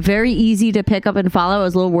 very easy to pick up and follow. I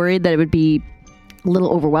was a little worried that it would be a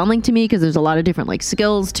little overwhelming to me because there's a lot of different like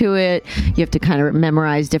skills to it. You have to kind of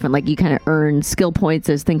memorize different, like you kind of earn skill points.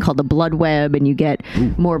 There's a thing called the blood web, and you get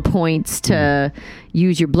more points to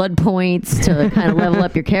use your blood points to kind of level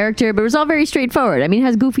up your character. But it was all very straightforward. I mean, it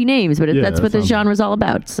has goofy names, but that's what this genre is all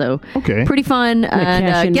about. So pretty fun.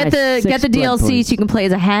 And get the DLC so you can play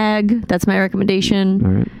as a hag. That's my recommendation.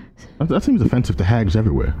 All right. That seems offensive to hags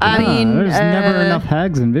everywhere. I mean, there's never enough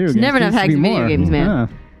hags in video games. Never enough hags in video games, man. Yeah.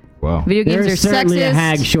 Wow. Video games There's are certainly sexist. A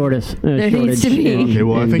hag shortage. There needs to be Okay,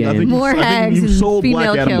 well, I think more hags and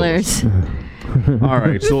female black killers. All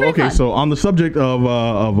right. So okay. fun. So on the subject of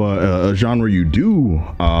a genre you do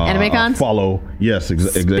Anime cons? follow. Yes,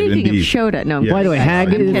 exactly. Speaking Indeed. of Shota, no. Yeah. By the way, hag,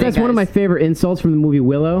 I'm kidding, that's one of guys. my favorite insults from the movie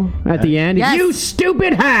Willow at the end. Yes. You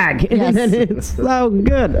stupid hag! Yes. And it's so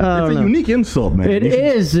good. It's a unique insult, man. It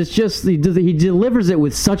is. It's just he delivers it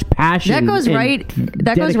with such passion. That goes and right.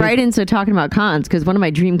 That goes right into talking about cons, because one of my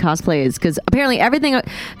dream cosplays. Because apparently everything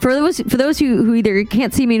for those who either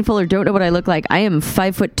can't see me in full or don't know what I look like, I am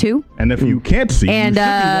 5'2". And if you can't see, And, you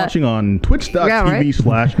should be watching on twitch.tv yeah, right.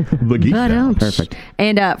 /The Geek Down. Perfect.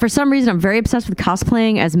 And for some reason, I'm very obsessed with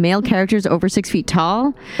cosplaying as male characters over 6 feet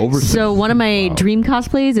tall. So one of my dream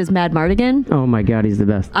cosplays is Mad Mardigan. Oh my god, he's the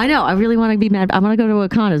best. I know. I really want to be Mad. I want to go to a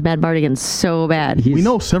con as Mad Mardigan so bad. We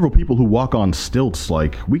know several people who walk on stilts.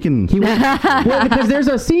 Like we can. Well, because there's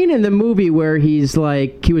a scene in the movie where he's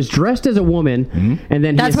like he was dressed as a woman, and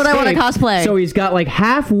then That's he what I wanna escaped. cosplay. So he's got like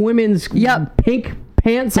half women's pink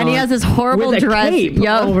pants And on, he has this horrible with a dress. cape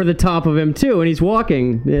Yup. over the top of him too, and he's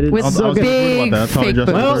walking. With I so was good. gonna talk about that. That's how I fake dress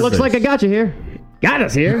on Well, it looks Thursdays. like I got you here. Got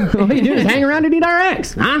us here. All you do is hang around and eat our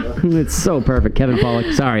eggs, huh? It's so perfect. Kevin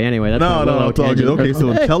Pollak. Sorry, anyway. That's No, it's all good. Okay,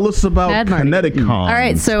 so tell us about Mad Mardigan. Connecticon. All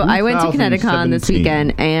right, so I went to Connecticon this 2017.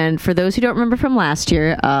 weekend, and for those who don't remember from last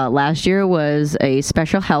year was a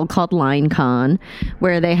special held called LineCon,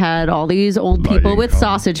 where they had all these old people with LineCon.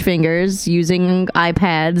 sausage fingers using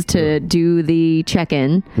iPads to do the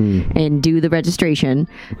check-in and do the registration.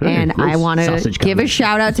 And I want to Sausage give a con.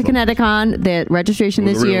 shout out to Connecticon that registration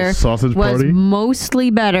Was this it a real year sausage was party? mostly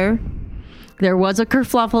better. There was a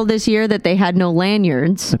kerfluffle this year that they had no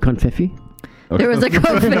lanyards. A confetti. There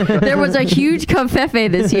was a huge confefe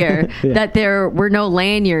this year that there were no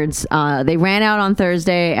lanyards. They ran out on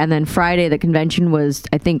Thursday, and then Friday the convention was,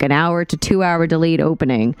 I think, an hour to 2 hour delayed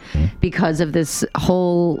opening because of this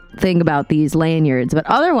whole thing about these lanyards. But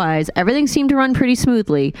otherwise, everything seemed to run pretty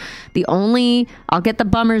smoothly. I'll get the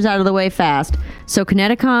bummers out of the way fast. So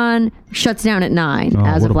Connecticon shuts down at 9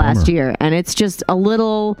 as what of a last bummer. year, and it's just a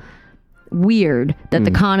little weird that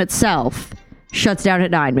the con itself shuts down at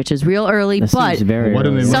 9, which is real early. That But seems very Why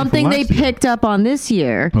didn't early. they run something from they last year? picked up on this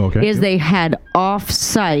year Okay. is they had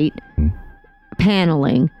off-site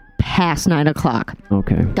paneling past 9 o'clock.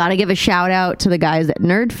 Okay. Gotta give a shout out to the guys at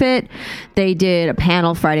NerdFit. They did a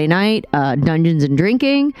panel Friday night, Dungeons and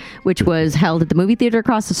Drinking, which was held at the movie theater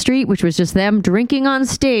across the street, which was just them drinking on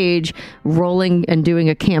stage, rolling and doing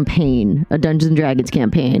a campaign, a Dungeons and Dragons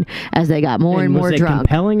campaign, as they got more and was more it drunk.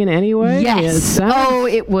 compelling in any way? Yeah, it Yes. sounds- Oh,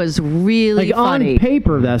 it was really like funny. on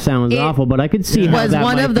paper that sounds It awful, but I could see how was that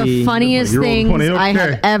one might of the be. funniest You're all things funny, I have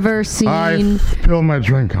okay. ever seen. I spilled my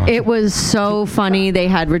drink on It was so funny. They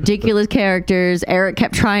had ridiculous characters. Eric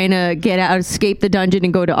kept trying to get out, escape the dungeon,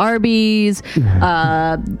 and go to Arby's.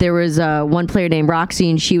 There was one player named Roxy,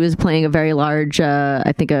 and she was playing a very large,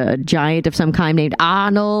 I think, a giant of some kind named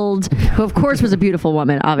Arnold, who of course was a beautiful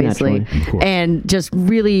woman, obviously, Naturally. Of course. and just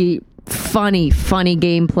really funny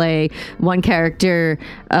gameplay. One character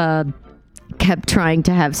kept trying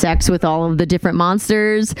to have sex with all of the different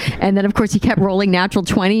monsters, and then of course he kept rolling natural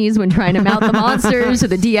 20s when trying to mount the monsters, so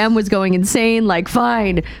the DM was going insane, like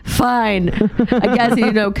fine I guess,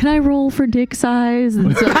 can I roll for dick size?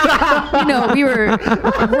 And so we were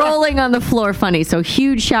rolling on the floor funny. So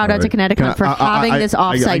huge shout out to Connecticut for having this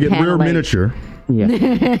I offsite get rear panel. miniature. Yeah.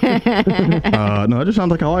 No, it just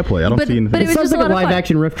sounds like how I play. I don't see anything. but It it was sounds just a like a lot of live fun.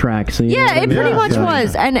 action riff track. So Yeah, it pretty much Yeah.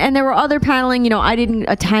 was. And there were other paneling. I didn't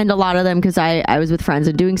attend a lot of them because I was with friends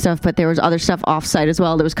and doing stuff, but there was other stuff offsite as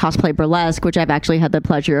well. There was cosplay burlesque, which I've actually had the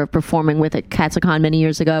pleasure of performing with at CTCon many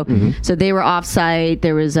years ago. So they were offsite.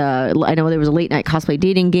 There was I know there was a late night cosplay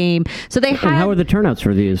dating game. So they had. And how were the turnouts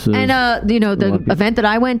for these? And the event that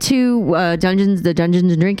I went to, the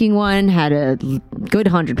Dungeons and Drinking one, had a good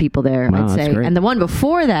 100 people there, Wow, I'd that's say. great. And the one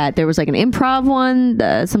before that, there was like an improv one,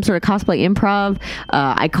 some sort of cosplay improv.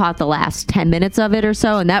 I caught the last 10 minutes of it or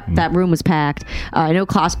so, and that room was packed. I know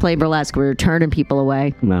cosplay burlesque were turning people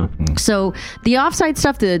away. Wow. So the offsite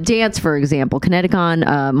stuff, the dance, for example,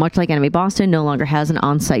 Connecticon, much like Anime Boston, no longer has an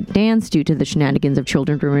on-site dance due to the shenanigans of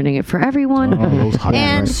children ruining it for everyone. Oh, those hot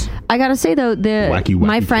And ones. I gotta say though, Wacky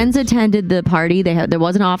my friends kids. attended the party. There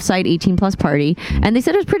was an offsite 18+ party, and they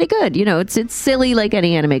said it was pretty good. It's silly like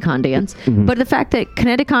any anime con dance, but the fact that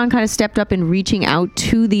Connecticon kind of stepped up in reaching out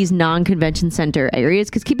to these non-convention center areas,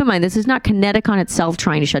 because keep in mind, this is not Connecticon itself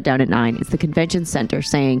trying to shut down at 9. It's the convention center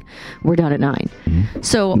saying we're done at 9.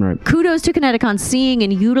 So Right. kudos to Connecticon seeing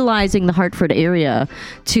and utilizing the Hartford area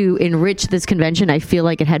to enrich this convention. I feel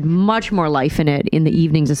like it had much more life in it in the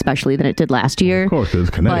evenings, especially than it did last year. Of course, it's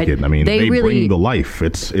Connecticut. But I mean, they really bring the life.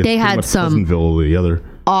 It's they pretty had much some- Pleasantville, the other.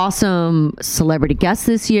 awesome celebrity guests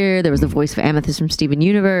this year. There was the voice of Amethyst from Steven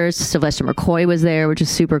Universe. Sylvester McCoy was there, which is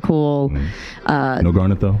super cool. No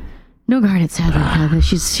Garnet though. No Garnet, sadly.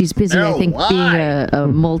 She's busy, I think, being a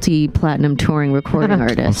multi-platinum touring recording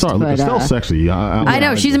artist. I'm sorry, look, it's still sexy. I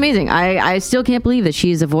know, she's amazing. I still can't believe that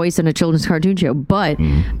she's a voice in a children's cartoon show, but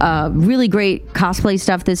really great cosplay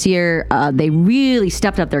stuff this year. They really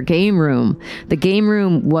stepped up their game room. The game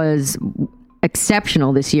room was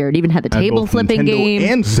exceptional this year. It even had the table flipping game.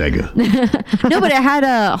 And Sega. No, but it had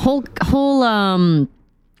a whole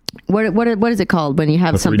what is it called when you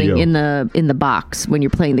have something 3DO. in the box when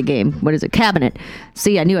you're playing the game? What is it? Cabinet.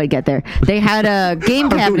 See, I knew I'd get there. They had game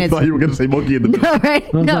cabinets. I thought you were going to say monkey in the No,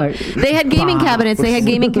 right? No, they had gaming cabinets. They had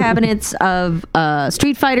gaming cabinets of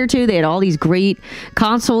Street Fighter 2. They had all these great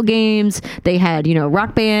console games. They had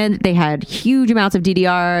Rock Band. They had huge amounts of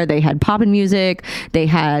DDR. They had poppin' music. They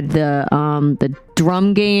had the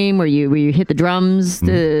drum game where you hit the drums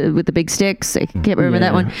with the big sticks. I can't remember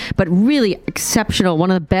that one, but really exceptional.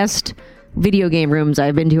 One of the best video game rooms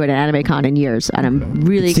I've been to at an anime con in years, and I'm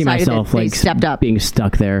really excited that they stepped up. Being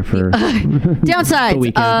stuck there for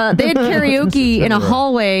downsides. They had karaoke in a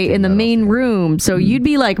hallway in the main room, so you'd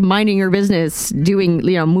be like minding your business, doing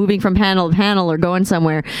moving from panel to panel or going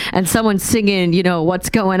somewhere, and someone singing What's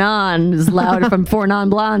Going On as loud from Four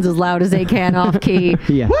Non-Blondes as loud as they can off key.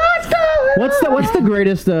 Yeah. What's the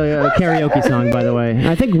greatest karaoke song, by the way?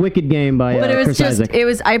 I think Wicked Game by Chris Isaac.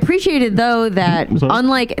 I appreciated though that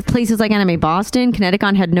unlike places like Anime Boston,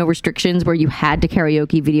 Connecticon had no restrictions where you had to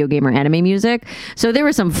karaoke video game or anime music. So there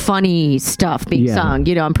was some funny stuff being sung.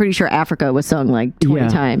 I'm pretty sure Africa was sung like 20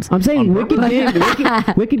 times. I'm saying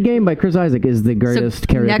Wicked Game by Chris Isaac is the greatest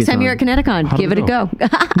karaoke next time song. you're at Connecticon, give it a go.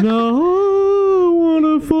 No, I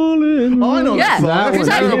wanna fall in love. Oh, I know that song. Chris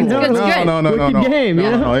Isaac. It's good. No. Wicked Game,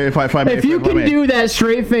 No, if you can do that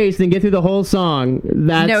straight face and get through the whole song,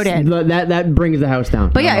 that brings the house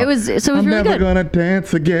down. But it was really good. I'm never gonna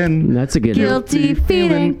dance again. That's a good Guilty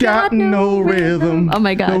feeling, got no rhythm. Oh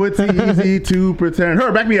my God. So it's easy to pretend.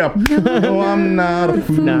 Her, back me up. No, I'm not a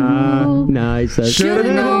fool. Nah, he says.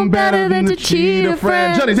 Should've known better than to cheat a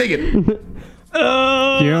friend. Johnny, take it.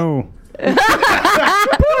 Yo.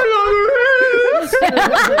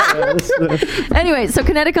 Anyway, so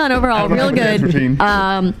Connecticon overall, real good.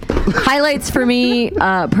 Highlights for me,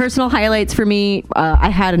 personal highlights for me. I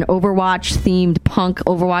had an Overwatch themed punk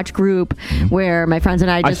Overwatch group where my friends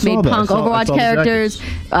and I just made punk Overwatch characters.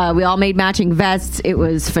 We all made matching vests. It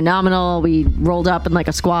was phenomenal. We rolled up in like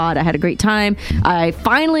a squad. I had a great time. I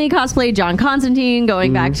finally cosplayed John Constantine,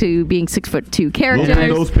 going back to being 6'2" characters. We'll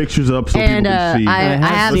put those pictures up so people can see. I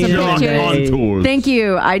have some pictures. Thank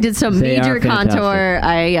you. I did some major contour.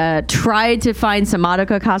 I tried to find some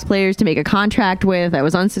Madoka cosplayers to make a contract with. I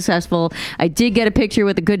was unsuccessful. I did get a picture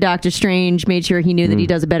with a good Doctor Strange. Made sure he knew that he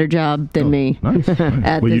does a better job than me. Nice.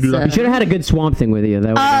 You should have had a good Swamp Thing with you.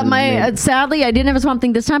 Sadly, I didn't have a Swamp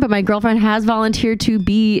Thing this time, but my girlfriend has volunteered to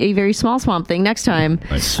be a very small Swamp Thing next time.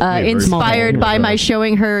 Nice. Inspired by my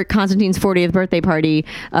showing her Constantine's 40th birthday party.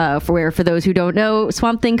 For those who don't know,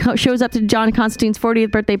 Swamp Thing shows up to John Constantine's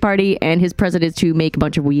 40th birthday party, and his present is to make a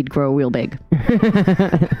bunch of weed grow real big.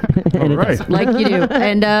 All right. Like you do.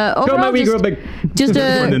 And overall,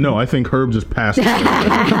 No, I think Herb just passed. But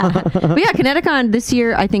yeah, Connecticon this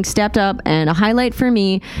year I think stepped up, and a highlight for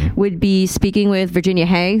me would be speaking with Virginia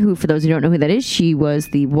Hay, who, for those who don't know who that is, she was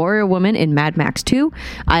the warrior woman in Mad Max 2.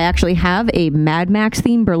 I actually have a Mad Max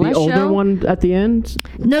themed burlesque show. The older one at the end?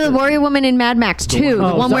 No, the warrior woman in Mad Max 2.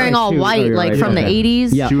 The one wearing all white, from the 80s.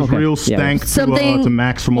 Yeah, she was real stank to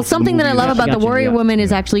Max. Something that I love about the warrior woman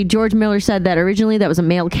is actually George Miller said that originally that was a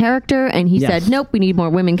male character, and he said, nope, we need more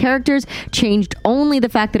women characters. Changed only the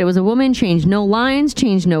fact that it was a woman, changed no lines,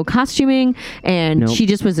 changed no costuming, and she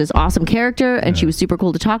just was this awesome character, and she was super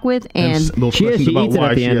cool to talk with. And she eats it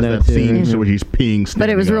at the end, that scene where he's peeing. But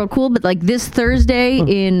it was real cool. But like this Thursday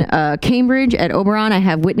in Cambridge at Oberon, I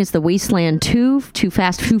have witnessed the Wasteland 2, Too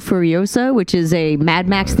Fast, Too Furiosa, which is a Mad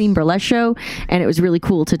Max themed burlesque show, and it was really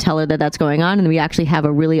cool to tell her that that's going on. And we actually have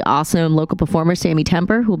a really awesome local performer, Sammy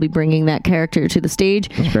Temper, who will be bringing that character to the stage.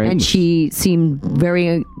 And she seemed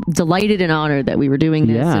very delighted and honored that we were doing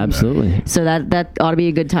this. Yeah, absolutely. So that ought to be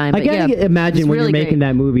a good time. I gotta imagine when you're making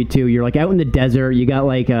that movie too. You're like out in the desert. You got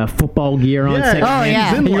like football gear on.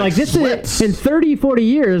 And you're like, this is in 30, 40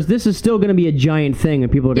 years. This is still going to be a giant thing,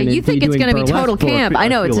 and people are going to. You think it's going to be total camp? I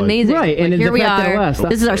know, it's amazing. Right, and here we are.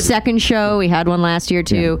 This is our second show. We had one last year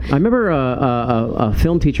too. I remember a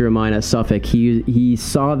film teacher of mine at Suffolk. He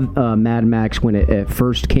saw Mad Max when it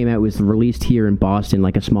first came out. It was released released here in Boston,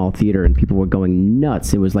 like a small theater, and people were going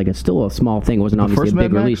nuts. It was like still a small thing. It wasn't obviously a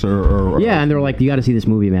big release. Yeah, and they were like, "You got to see this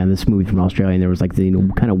movie, man! This movie from Australia." And there was like the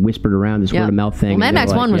kind of whispered around this word of mouth thing. Well, Mad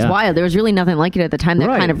Max 1 was wild. There was really nothing like it at the time.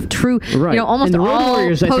 That kind of true, almost all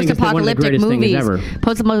post-apocalyptic movies,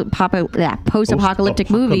 post-apocalyptic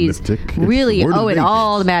movies really owe it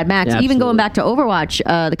all to Mad Max. Absolutely. Even going back to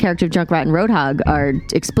Overwatch, the character of Junkrat and Roadhog are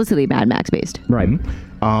explicitly Mad Max based. Right.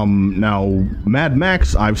 Now, Mad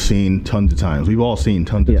Max, I've seen tons of times. We've all seen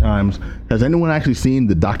tons of times. Has anyone actually seen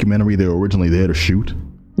the documentary they were originally there to shoot?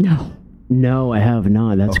 No, I have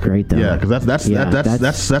not. That's great, though. Yeah, because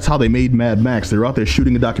that's how they made Mad Max. They were out there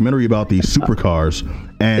shooting a documentary about these supercars,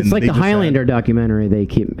 and it's like the Highlander documentary they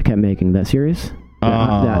kept making. That series,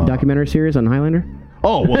 that documentary series on Highlander.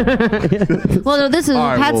 Oh, well. Well, no, this is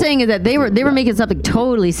Pat's saying is that they were making something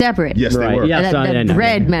totally separate. Yes, they were. Yeah, that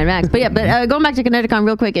Red Mad Max. But going back to Connecticon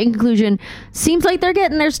real quick, in conclusion, seems like they're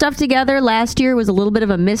getting their stuff together. Last year was a little bit of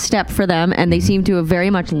a misstep for them, and they seem to have very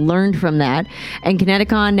much learned from that. And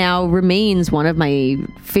Connecticon now remains one of my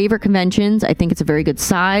favorite conventions. I think it's a very good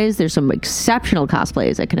size. There's some exceptional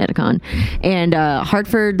cosplays at Connecticon. And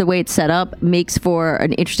Hartford, the way it's set up, makes for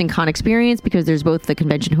an interesting con experience because there's both the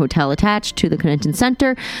convention hotel attached to the convention center,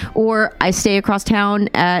 or I stay across town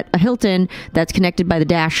at a Hilton that's connected by the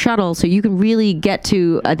Dash shuttle, so you can really get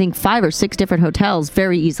to, I think, 5 or 6 different hotels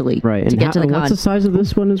very easily to get to the con. What's the size of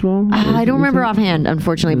this one as well? I don't remember offhand,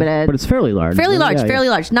 unfortunately, but it's fairly large. Fairly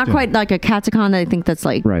large. Not quite like a CTCon. I think that's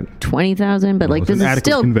like 20,000, but like this is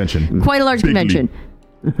still convention. Quite a large convention.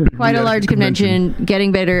 Quite a large convention,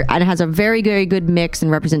 getting better, and it has a very, very good mix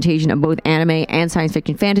and representation of both anime and science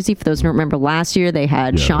fiction fantasy. For those who don't remember, last year they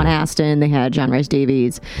had Sean Astin, they had John Rice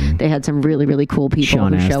Davies, they had some really, really cool people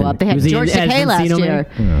who show up. They had George Takei last year.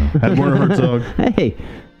 Had Werner Herzog. Hey.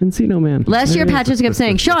 Encino Man. Last year, Pat just kept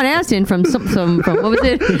saying Sean Astin from what was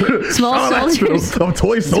it? Small Soldiers. From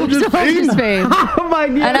Toy Soldiers fame. Oh my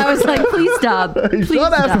god! And I was like, please stop. Please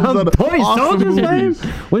Sean Astin was on Toy Soldiers fame.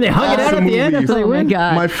 When they hung it out at the end after they win.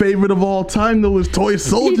 My favorite of all time though was Toy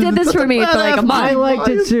Soldiers. He did this for me for like a month. I liked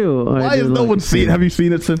it too. Why has no one seen it? Have you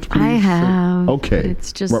seen it since? I have. Okay.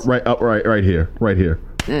 It's just right here.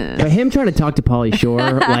 Him trying to talk to Pauly Shore,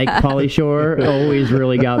 like Pauly Shore, always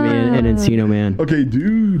really got me in Encino Man. Okay,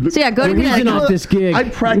 dude. Look, so go to reason off this gig. I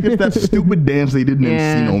practiced that stupid dance they did in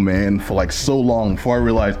Encino Man for like so long before I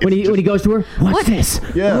realized. When he goes to her, what's this?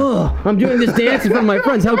 Yeah. Oh, I'm doing this dance in front of my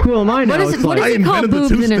friends. How cool am I now? What is it called?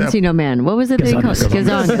 Boobs in Encino Man. What was it they called?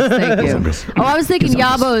 Gazongas. Thank you. Oh, I was thinking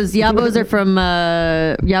Yabos. Yabos are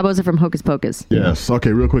from Hocus Pocus. Yes.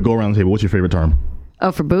 Okay, real quick, go around the table. What's your favorite term?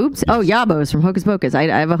 Oh, for boobs? Yes. Oh, Yabos from Hocus Pocus. I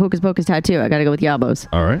have a Hocus Pocus tattoo. I got to go with Yabos.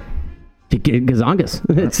 All right. Gazongas.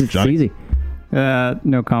 It's easy.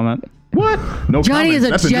 No comment. What? No Johnny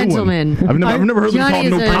comment. is a gentleman. I've never heard Johnny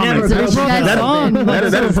them call no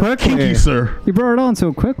comment. That is kinky, sir. You brought it on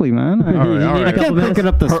so quickly, man. All right. I kept picking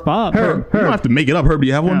up the spot. You don't have to make it up. Herb, do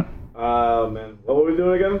you have one? Man. What were we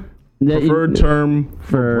doing again? Preferred term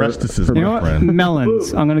for breastises, you know my what? friend.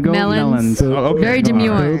 Melons. I'm going to go with melons. Oh, okay. Very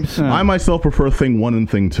demure. I myself prefer thing 1 and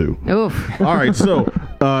thing 2. Oof. All right, so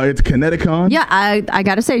it's Connecticon. Yeah, I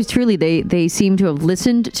got to say, truly, they seem to have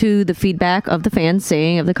listened to the feedback of the fans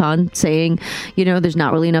of the con, saying, there's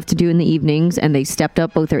not really enough to do in the evenings, and they stepped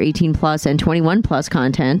up both their 18 plus and 21 plus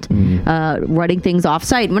content, running things off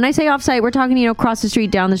site. When I say off site, we're talking, across the street,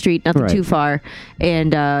 down the street, nothing too far,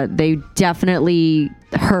 and they definitely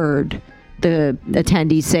heard the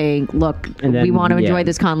attendees saying, "Look, we want to enjoy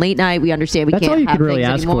this con late night. We understand we can't have things anymore." That's all you can really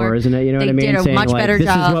ask for, isn't it? You know what I mean? They did a much better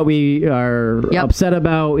job. This is what we are upset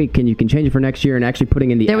about. You can change it for next year, and actually putting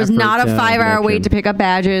in the There was not a 5-hour wait to pick up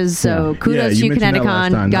badges, so kudos to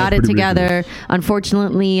Connecticon. Got it together.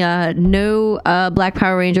 Unfortunately, no Black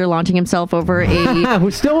Power Ranger launching himself over we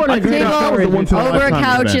still want to over a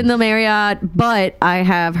couch in the Marriott, but I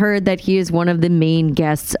have heard that he is one of the main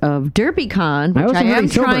guests of DerpyCon, which I am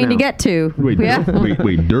trying to get to. Wait,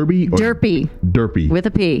 Derby? Or Derpy. With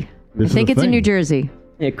a P. I think it's in New Jersey.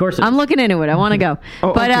 Yeah, of course. I'm looking into it. I want to go.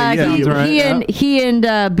 He and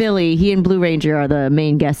Blue Ranger are the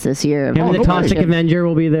main guests this year. And the Toxic Avenger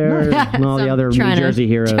will be there, and all the other New Jersey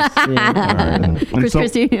heroes. Chris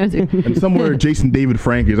Christie. And somewhere Jason David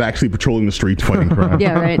Frank is actually patrolling the streets fighting crime.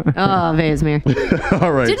 Yeah, right. Oh, Vazmir.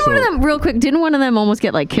 All right. Didn't one of them almost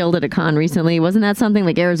get killed at a con recently? Wasn't that something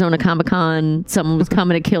like Arizona Comic-Con? Someone was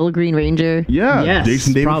coming to kill a Green Ranger. Yeah. Yes,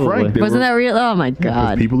 Jason David Frank. Wasn't that real? Oh my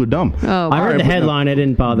God. People are dumb. Oh, I read the headline. I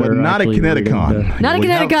didn't bother. But not at Connecticon. Not at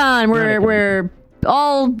Connecticon. We're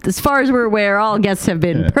all, as far as we're aware, all guests have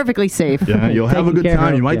been perfectly safe. Yeah, you'll have a good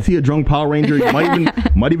time. You might see a drunk Power Ranger. You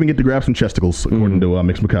might even get to grab some chesticles, according to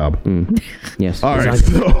Mix Macabre. Yes. All right.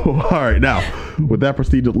 So, all right. Now, with that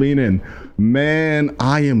prestigious lean in, man,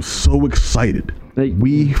 I am so excited.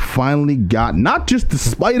 We finally got not just the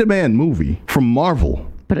Spider-Man movie from Marvel,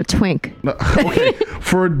 but a twink. Okay,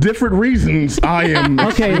 for different reasons, I am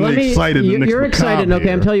extremely excited. You're excited. Okay,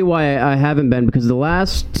 I'm telling you why I haven't been, because the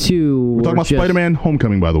last two. We're talking about Spider-Man: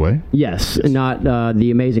 Homecoming, by the way. Yes, not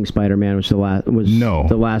the Amazing Spider-Man, which the last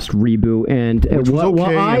reboot. And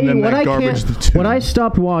what I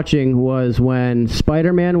stopped watching was when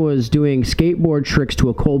Spider-Man was doing skateboard tricks to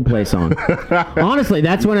a Coldplay song. Honestly,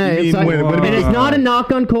 that's when it's not a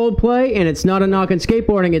knock on Coldplay, and it's not a knock on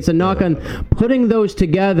skateboarding. It's a knock on putting those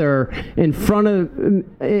together in front of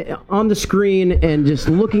on the screen and just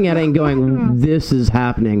looking at it and going, this is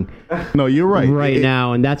happening. No, you're right.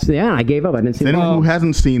 Now, and that's I gave up. I didn't see anyone who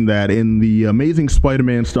hasn't seen that, in the Amazing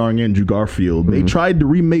Spider-Man starring Andrew Garfield, they tried to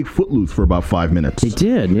remake Footloose for about 5 minutes. They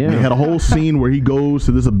did, yeah. They had a whole scene where he goes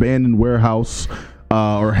to this abandoned warehouse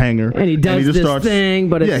or hangar, and he does this thing,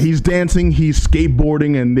 but he's dancing, he's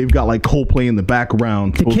skateboarding, and they've got like Coldplay in the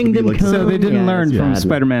background. The Kingdom Come. So they didn't learn from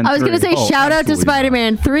Spider-Man 3. I was going to say, shout out to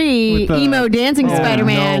Spider-Man 3, emo dancing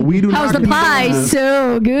Spider-Man. No, we do How's not the pie?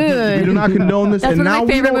 So good. We do not condone this. That's one of my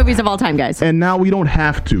favorite movies of all time, guys. And now we don't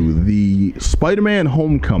have to. The Spider-Man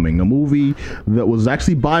Homecoming, a movie that was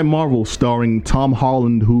actually by Marvel, starring Tom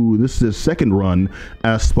Holland, who this is his second run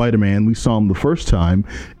as Spider-Man. We saw him the first time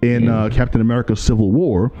in Captain America: Civil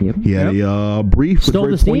War. Yep. He had a brief, stole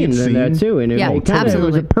the scene in that too, and absolutely. It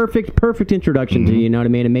was a perfect introduction to, you know what I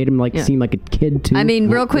mean? It made him seem like a kid too. I mean,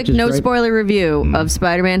 real quick, no spoiler review of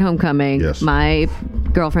Spider-Man Homecoming. Yes. My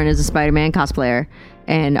girlfriend is a Spider-Man cosplayer.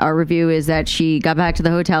 And our review is that she got back to the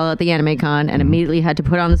hotel at the Anime Con and immediately had to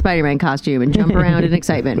put on the Spider-Man costume and jump around in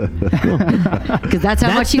excitement. Because that's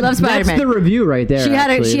how much she loves Spider-Man. That's the review right there. She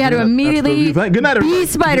had to immediately be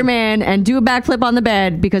Spider-Man and do a backflip on the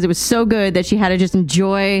bed because it was so good that she had to just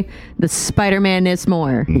enjoy the Spider-Man-ness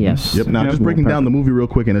more. Yes. Yep. Now, just breaking down the movie real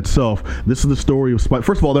quick in itself, this is the story of Spider.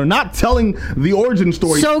 First of all, they're not telling the origin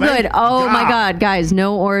story. So good. Oh, my God. Guys,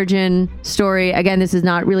 no origin story. Again, this is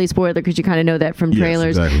not really spoiler because you kind of know that from trailers.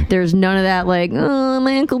 Exactly. There's none of that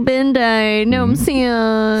my Uncle Ben died. No, I'm seeing.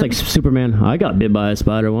 It's like Superman. I got bit by a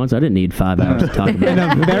spider once. I didn't need 5 hours to talk about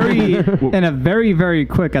it. In a very, very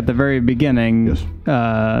quick at the very beginning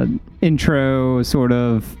intro, sort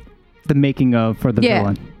of the making of for the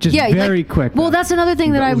villain. Just very quick. Well, that's another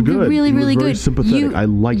thing that I really, really good. Sympathetic. I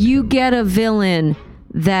like. You get a villain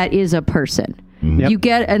that is a person. You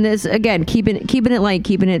get, and this again, keeping it light,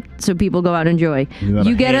 keeping it so people go out and enjoy.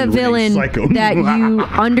 You get a villain that you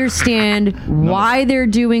understand why they're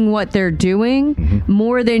doing what they're doing,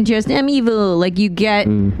 more than just I'm evil. Like you get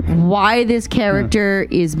why this character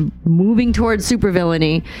is moving towards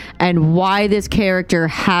supervillainy, and why this character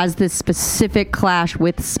has this specific clash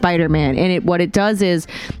with Spider-Man. And what it does is,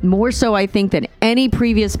 more so I think than any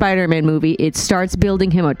previous Spider-Man movie, it starts building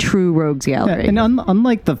him a true rogues gallery. And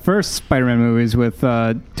unlike the first Spider-Man movies with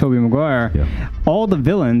Tobey Maguire, all the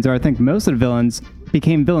villains, or I think most of the villains,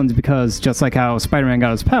 became villains because just like how Spider-Man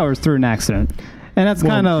got his powers through an accident. And that's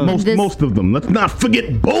kind of most of them. Let's not forget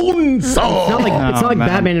Bonesaw. It's not like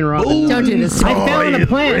Batman and Robin. Don't do this. I found a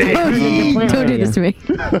plant. Don't do this to me.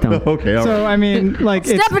 Okay. All so right. I mean, like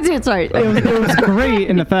step into it. Sorry. It was great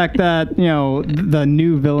in the fact that the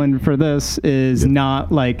new villain for this is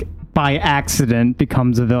not like by accident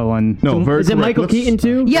becomes a villain. No, very Is it Michael Keaton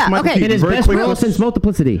too? Yeah, okay. In his best role since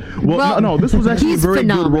Multiplicity. Well, no, this was actually a very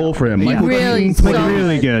good role for him. Michael really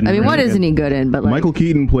good. I mean, what isn't he good in? But Michael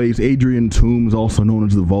Keaton plays Adrian Toomes, also known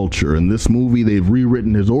as the Vulture. In this movie, they've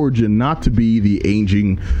rewritten his origin not to be the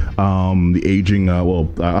aging,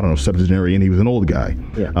 septuagenarian. He was an old guy,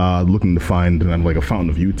 looking to find like a fountain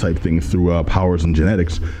of youth type thing through powers and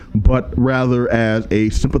genetics, but rather as a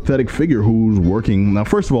sympathetic figure who's working. Now,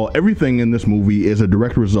 first of all, everything in this movie is a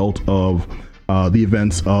direct result of the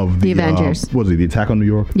events of the Avengers. The attack on New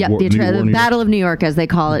York? Yeah, the Battle of New York, as they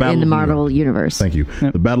call it in the Marvel universe. Thank you.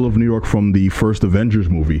 Yep. The Battle of New York from the first Avengers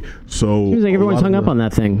movie. So seems like everyone's hung up on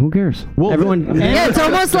that thing. Who cares? Well, it's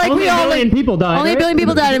almost like only we all a billion people died. Only a billion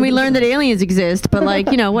people died, and we learned that aliens exist. But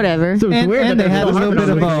whatever. So it's weird and they had a little bit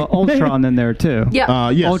of Ultron in there too.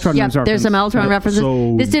 Yeah. Yes. Ultron there's some Ultron references.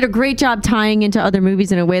 So, this did a great job tying into other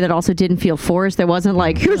movies in a way that also didn't feel forced. There wasn't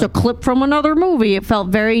like, here's a clip from another movie. It felt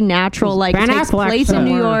very natural, like it takes place in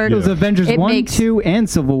New York. It was Avengers 1, 2, and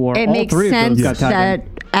Civil War. It all makes three sense of those got that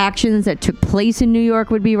actions that took place in New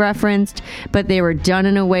York would be referenced, but they were done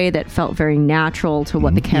in a way that felt very natural to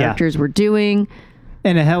what the characters were doing.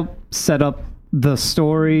 And it helped set up the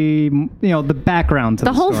story, the background to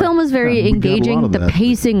the whole story. film was very we got a lot engaging. of The that.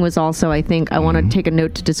 pacing was also, I think, I want to take a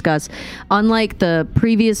note to discuss. Unlike the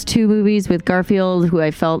previous two movies with Garfield, who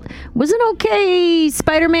I felt was an okay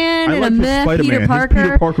Spider-Man I and liked a his meh Spider-Man. Peter His Parker.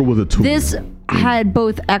 Peter Parker was a tool. This had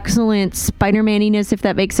both excellent Spider-Man-iness, if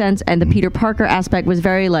that makes sense, and the Peter Parker aspect was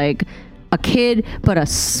very like a kid, but a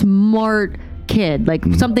smart kid. Like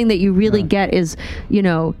something that you really get is,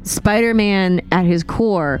 Spider-Man at his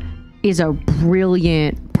core is a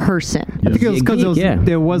brilliant person. I think it was because Yeah.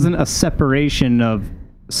 there wasn't a separation of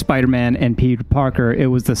Spider-Man and Peter Parker. It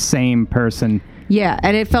was the same person. Yeah,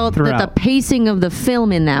 and it felt that the Throughout. pacing of the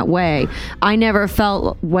film in that way, I never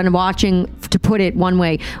felt when watching, to put it one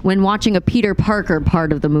way, when watching a Peter Parker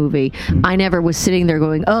part of the movie, I never was sitting there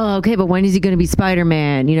going, oh, okay, but when is he going to be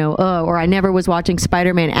Spider-Man? Or I never was watching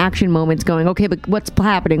Spider-Man action moments going, okay, but what's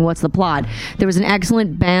happening? What's the plot? There was an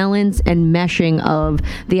excellent balance and meshing of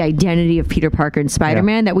the identity of Peter Parker and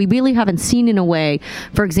Spider-Man that we really haven't seen in a way.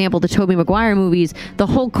 For example, the Tobey Maguire movies, the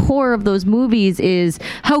whole core of those movies is,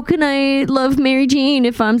 how can I love Mary Jane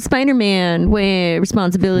if I'm Spider-Man? Where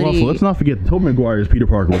responsibility. Well, so let's not forget, Tobey Maguire's Peter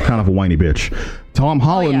Parker was kind of a whiny bitch. Tom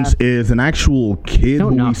Holland's is an actual kid Don't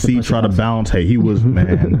who we knock see the try to pussy. balance. Hey, he was,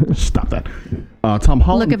 man, stop that. Tom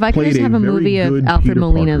Holland Look, if I could played just have a very movie of good Alfred Peter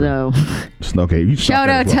Molina, Parker. though. Okay, you stop Shout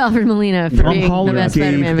that out as to well. Alfred Molina for Tom being the Holland best gave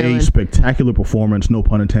Spider-Man a villain. spectacular performance, no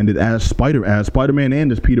pun intended, as Spider-Man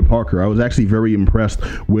and as Peter Parker. I was actually very impressed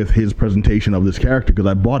with his presentation of this character because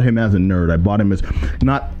I bought him as a nerd. I bought him as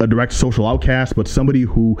not a direct social outcast, but somebody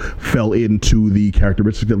who fell into the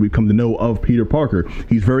characteristics that we've come to know of Peter Parker.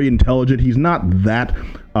 He's very intelligent. He's not that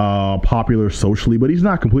popular socially, but he's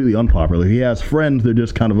not completely unpopular. He has friends. They're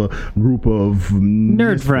just kind of a group of Nerd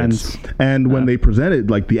misfits. friends. And when they presented,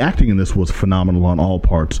 like, the acting in this was phenomenal on all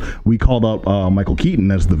parts. We called up Michael Keaton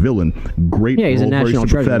as the villain. Great Yeah, he's a role, very national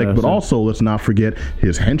treasure, sympathetic, though, but so. also let's not forget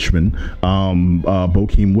his henchman,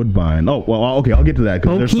 Bokeem Woodbine. Oh, well, okay, I'll get to that.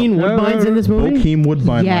 'cause there's Bokeem some- Woodbine's in this movie? Bokeem Woodbine,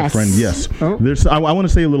 my Yes. friend. Yes. Oh. There's. I want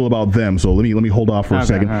to say a little about them. So let me hold off for a Okay,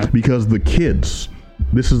 second all right. because the kids.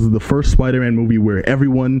 This is the first Spider-Man movie where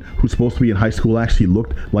everyone who's supposed to be in high school actually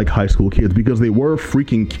looked like high school kids because they were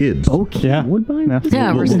freaking kids. Okay. Yeah. Woodbine? Yeah.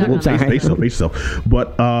 Yeah, we're stuck on that. Face yourself.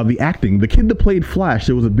 But the acting, the kid that played Flash,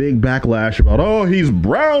 there was a big backlash about, oh, he's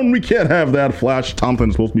brown, we can't have that. Flash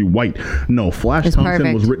Thompson's supposed to be white. No, Flash It's Thompson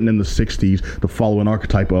perfect. was written in the 60s to follow an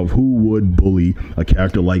archetype of who would bully a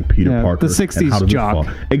character like Peter Yeah, Parker. the 60s and how does it jock.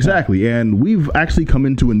 fall. Exactly, and we've actually come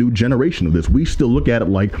into a new generation of this. We still look at it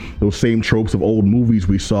like those same tropes of old movies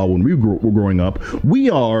we saw when we were growing up. We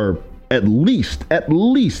are at least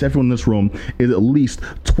everyone in this room is at least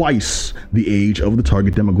twice the age of the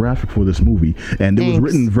target demographic for this movie, and it was Thanks.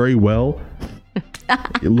 written very well.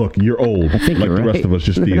 Look, you're old, like you're the rest right. of us,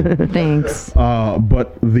 just feel. Thanks.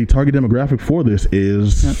 But the target demographic for this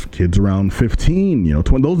is kids around 15,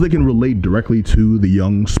 20, those that can relate directly to the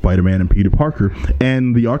young Spider-Man and Peter Parker,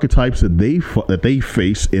 and the archetypes that they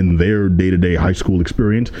face in their day-to-day high school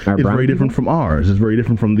experience Are is brown very different from ours. It's very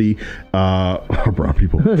different from the brown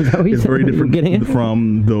people. that what you It's said? very You're different getting at?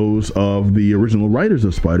 from those of the original writers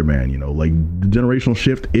of Spider-Man. Like the generational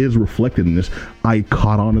shift is reflected in this. I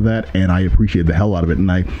caught on to that, and I appreciate the hell out of it.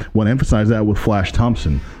 And I want to emphasize that with Flash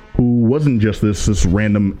Thompson, who wasn't just this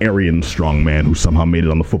random Aryan strongman who somehow made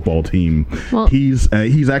it on the football team. Well- he's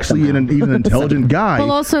actually he's an intelligent guy,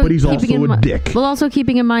 but he's also a dick. Well, also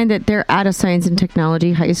keeping in mind that they're at a science and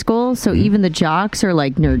technology high school, so even the jocks are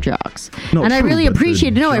like nerd jocks. No, and I true, really but the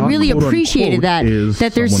appreciated. No, I jock, really quote, appreciated unquote, that is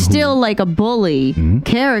that they're someone who- still like a bully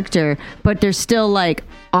character, but they're still like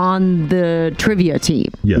on the trivia team.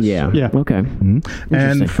 Yes. Yeah. Yeah. Okay. And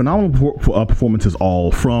Interesting. phenomenal performances all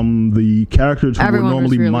from the characters who Everyone were was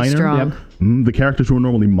normally really minor. strong. The characters who were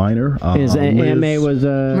normally minor. His Aunt May was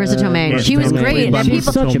Marissa Tomei. Marissa She was Tomei. great, and Marissa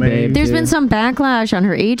people. such a Tomei. babe. There's too. been some backlash on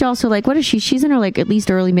her age also. Like, what is she? She's in her, like, at least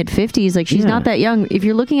early mid-50s. Like, she's Yeah. not that young. If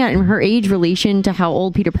you're looking at her age relation to how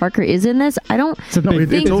old Peter Parker is in this, I don't It's a big,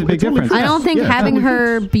 think- it's a big difference. I don't think Yeah, having totally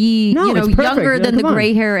her be, No, it's perfect. younger Yeah, than the come on.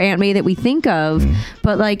 gray hair Aunt May that we think of,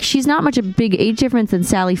 but, like, she's not much a big age difference than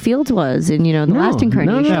Sally Fields was in, the last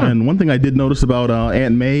incarnation. no. And one thing I did notice about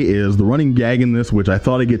Aunt May is the running gag in this, which I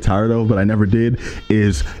thought I'd get tired of, but I never did,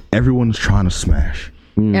 is everyone's trying to smash.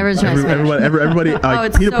 Everyone's trying to smash. Everybody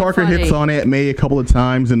it's Peter so Parker funny. hits on Aunt May a couple of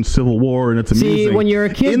times in Civil War, and it's amusing. See, when you're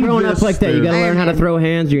a kid In growing up this, like that, you got to there's- learn how to throw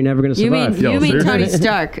hands or you're never going to You survive. mean, Yo, you mean seriously? Tony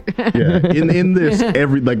Stark. Yeah, in this,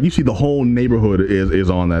 you see the whole neighborhood is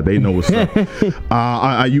on that. They know what's up.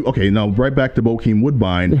 Okay, now right back to Bokeem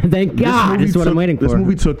Woodbine. Thank God. movie That's what I'm waiting This for.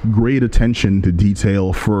 movie took great attention to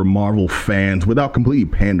detail for Marvel fans without completely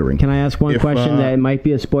pandering. Can I ask one If, question that might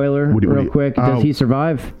be a spoiler what do you- real quick? Does he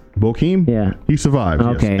survive? Bokeem? Yeah. He survives.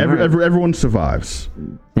 Okay, Yes. all right. Everyone survives.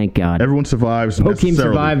 Thank God. Everyone survives. Bokeem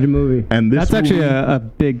necessarily. survived the movie. And this That's actually movie- a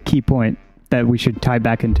big key point that we should tie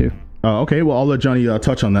back into. Okay, well, I'll let Johnny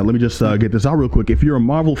touch on that. Let me just get this out real quick. If you're a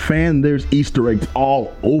Marvel fan, there's Easter eggs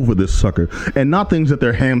all over this sucker. And not things that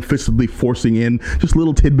they're ham-fistedly forcing in, just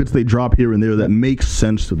little tidbits they drop here and there that make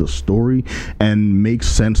sense to the story and make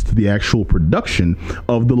sense to the actual production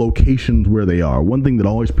of the locations where they are. One thing that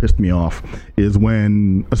always pissed me off is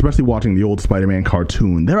when, especially watching the old Spider-Man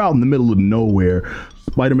cartoon, they're out in the middle of nowhere.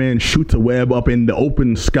 Spider-Man shoots a web up in the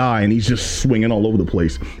open sky and he's just swinging all over the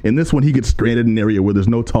place. In this one, he gets stranded in an area where there's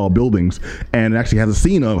no tall buildings and it actually has a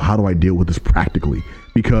scene of how do I deal with this practically,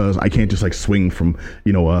 because I can't just like swing from,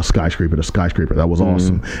 a skyscraper to skyscraper. That was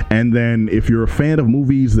awesome. And then if you're a fan of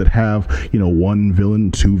movies that have, one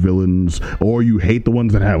villain, two villains, or you hate the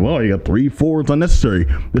ones that have, you got 3, 4, it's unnecessary.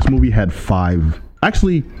 This movie had 5.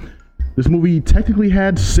 Actually, this movie technically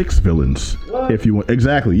had 6 villains. What? If you want,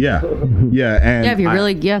 exactly, yeah, yeah, and Yeah, if you're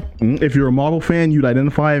really, if you're a Marvel fan, you'd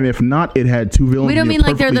identify them. If not, it had 2 villains. We don't mean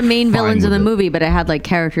like they're the main villains in in the movie, but it had like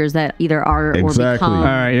characters that either are Exactly. or become. All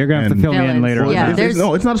right, you're gonna have to fill me in villains. later. Yeah, on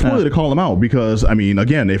that. It's not a spoiler to call them out because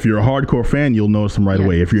again, if you're a hardcore fan, you'll notice them right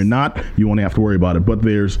away. If you're not, you won't have to worry about it. But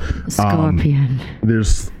there's Scorpion.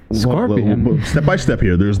 There's Scorpion. Step by step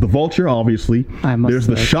here. There's the Vulture, obviously. There's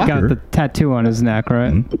the Shocker. Got the tattoo on his neck,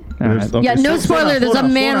 right? All right. Okay, Yeah, no slow spoiler. down, There's slow a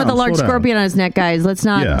down, man slow with a down, large slow down. scorpion on his neck, guys. Let's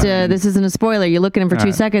not. Yeah. This isn't a spoiler. You look at him for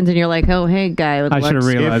 2 seconds and you're like, oh, hey, guy with a I large should've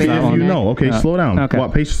realized If that you one. know, okay, slow down. Okay.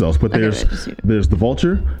 Pace yourselves. But Okay, there's the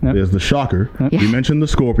Vulture. Yep. There's the Shocker. Yeah. We mentioned the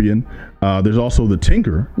Scorpion. There's also the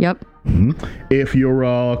Tinker. Yep. If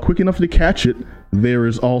you're quick enough to catch it, there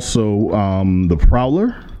is also the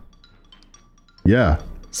Prowler. Yeah.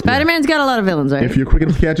 Spider-Man's got a lot of villains, right? If you're quick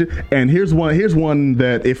enough to catch it, and here's one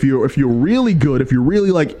that if you're really good, if you're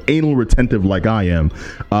really like anal retentive like I am,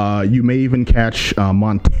 you may even catch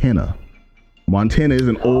Montana. Montana is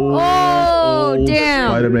an old damn.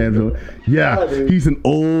 Spider-Man villain. Yeah, he's an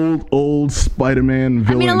old Spider-Man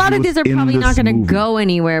villain. I mean, a lot of these are probably not going to go. go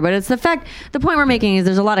anywhere, but it's the point we're making is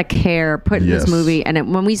there's a lot of care put in this movie.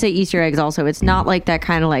 And when we say Easter eggs also, it's not like that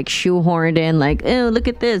kind of like shoehorned in, like, oh, look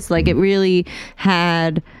at this. Like it really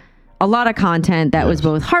had a lot of content that was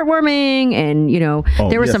both heartwarming and,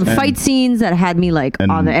 there were some fight scenes that had me like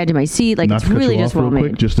on the edge of my seat. Like it's really just well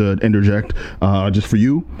made. Just to interject, just for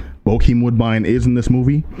you, Bokeem Woodbine is in this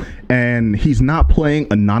movie, and he's not playing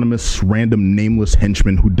anonymous, random, nameless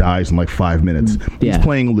henchman who dies in like 5 minutes. Yeah. He's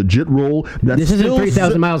playing a legit role. That's This isn't still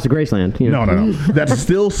 3,000 Miles to Graceland. No. That's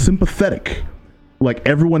still sympathetic. Like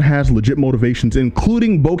everyone has legit motivations,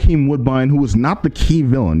 including Bokeem Woodbine, who is not the key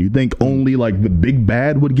villain. You think only like the big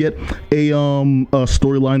bad would get a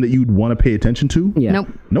storyline that you'd want to pay attention to? Yeah.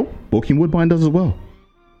 Nope. Bokeem Woodbine does as well.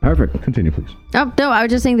 Perfect. Continue, please. Oh, no, I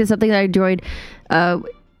was just saying there's something that I enjoyed.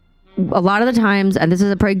 A lot of the times, and this is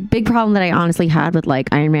a big problem that I honestly had with like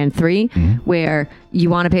Iron Man 3, where you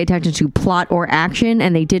want to pay attention to plot or action,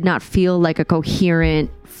 and they did not feel like a coherent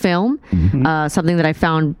film. Something that I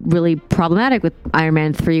found really problematic with Iron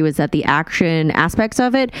Man 3 was that the action aspects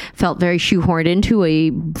of it felt very shoehorned into a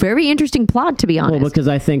very interesting plot, to be honest. Well, because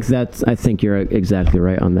I think you're exactly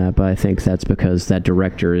right on that, but I think that's because that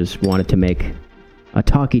director wanted to make a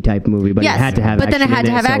talkie type movie, but it had to have action. But then it had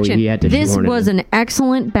to have action. This was an an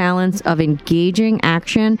excellent balance of engaging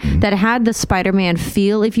action that had the Spider-Man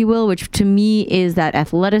feel, if you will, which to me is that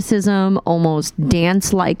athleticism, almost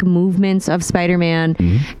dance-like movements of Spider-Man.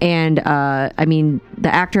 And I mean,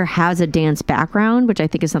 the actor has a dance background, which I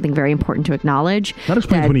think is something very important to acknowledge. That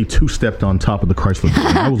explains when he two-stepped on top of the Chrysler.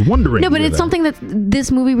 I was wondering. No, but it's something that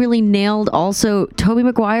this movie really nailed. Also, Tobey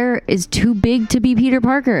Maguire is too big to be Peter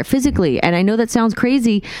Parker physically, and I know that sounds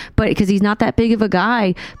crazy, but because he's not that big of a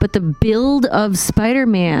guy, but the build of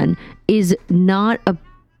Spider-Man is not a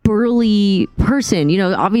burly person.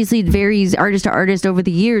 Obviously it varies artist to artist over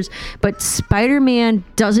the years, but Spider-Man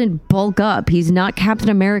doesn't bulk up. He's not Captain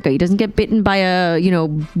America. He doesn't get bitten by a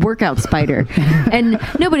workout spider. And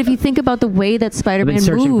no, but if you think about the way that Spider-Man moves,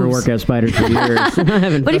 searching for workout spiders for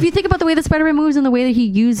years. But if you think about the way that Spider-Man moves and the way that he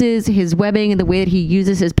uses his webbing and the way that he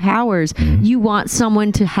uses his powers, you want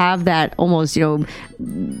someone to have that almost,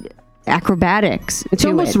 acrobatics. It's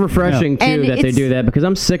almost refreshing too And that they do that, because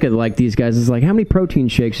I'm sick of like these guys. It's like, how many protein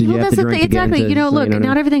shakes did you have to drink? Exactly. Look, not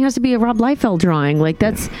not everything has to be a Rob Liefeld drawing. Like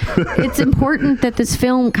it's important that this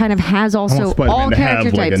film kind of has also all character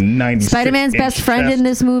types. Spider-Man's best friend in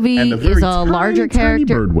this movie is a larger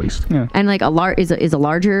character, bird waist. and like is a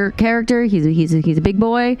larger character. He's a big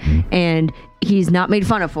boy, and he's not made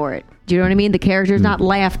fun of for it. Do you know what I mean? The character's not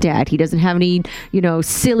laughed at. He doesn't have any,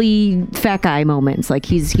 silly fat guy moments. Like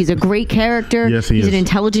he's a great character. Yes, he's is. an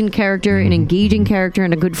intelligent character, an engaging character,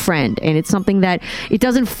 and a good friend. And it's something that it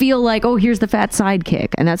doesn't feel like, oh, here's the fat sidekick.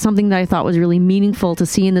 And that's something that I thought was really meaningful to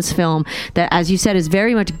see in this film. That, as you said, is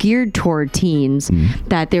very much geared toward teens.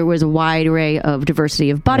 That there was a wide array of diversity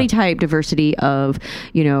of body type, diversity of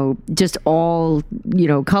just all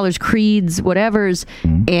colors, creeds, whatevers,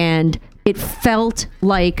 and it felt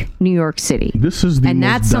like New York City. This is the and most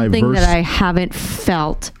that's something diverse... that I haven't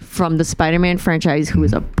felt from the Spider-Man franchise, who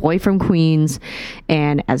is a boy from Queens,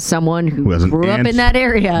 and as someone who grew up in that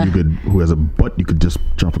area, who has a butt you could just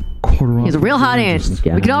drop a quarter on. He's a real hot ant.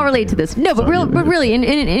 We can all relate to this. No, but really,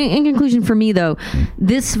 in conclusion, for me though,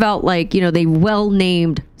 this felt like they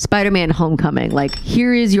well-named Spider-Man Homecoming. Like,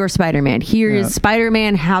 here is your Spider-Man. Here is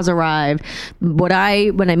Spider-Man has arrived. When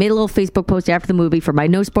I made a little Facebook post after the movie for my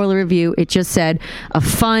no spoiler review, it just said a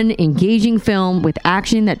fun, engaging film with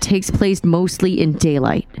action that takes place mostly in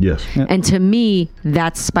daylight. Yes. And to me,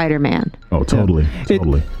 that's Spider-Man. Oh, totally.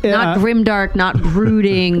 Totally. Not grimdark, not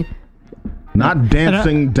brooding. Not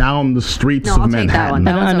dancing down the streets of Manhattan.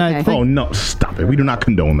 That one's okay. Oh, no, stop it. We do not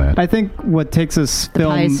condone that. I think what takes this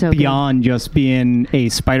film so beyond just being a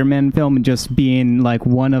Spider-Man film and just being like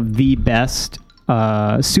one of the best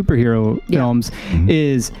superhero films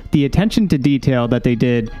is the attention to detail that they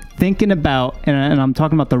did, thinking about, and I'm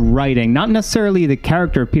talking about the writing, not necessarily the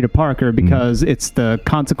character of Peter Parker, because it's the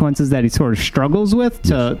consequences that he sort of struggles with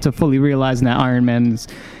to fully realize, and that Iron Man's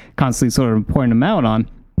constantly sort of pointing him out on.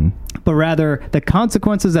 But rather the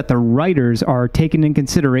consequences that the writers are taking in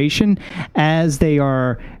consideration as they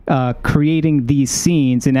are creating these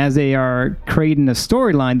scenes, and as they are creating a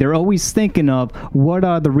storyline. They're always thinking of what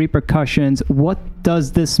are the repercussions, what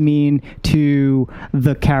does this mean to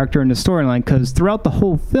the character in the storyline, because throughout the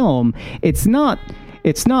whole film it's not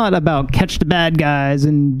about catch the bad guys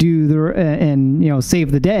and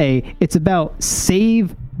save the day. It's about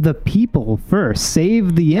save the people first,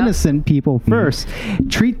 save the innocent people first,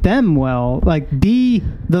 treat them well, like be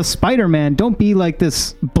the Spider-Man. Don't be like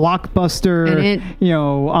this blockbuster,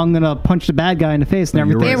 I'm gonna punch the bad guy in the face and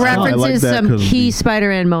everything. It references some key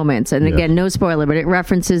Spider-Man moments, and again, no spoiler, but it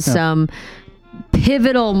references some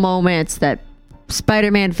pivotal moments that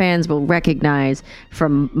Spider-Man fans will recognize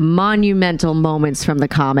from monumental moments from the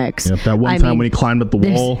comics. Yep, that one time when he climbed up the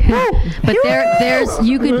wall. But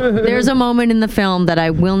there's a moment in the film that I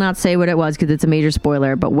will not say what it was because it's a major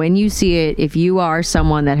spoiler, but when you see it, if you are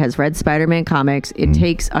someone that has read Spider-Man comics, it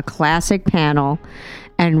takes a classic panel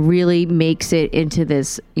and really makes it into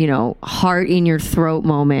this, heart in your throat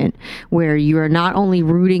moment where you are not only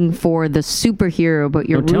rooting for the superhero, but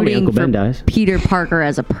you're rooting for Peter Parker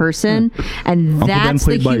as a person. And that's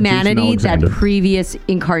the humanity that previous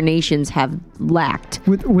incarnations have lacked.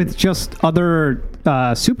 With just other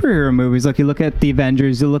superhero movies, like you look at the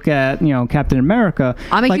Avengers, you look at Captain America.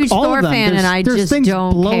 I'm a huge Thor fan, and I just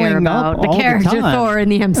don't care about the character Thor in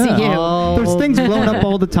the MCU. There's things blown up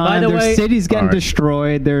all the time. There's cities getting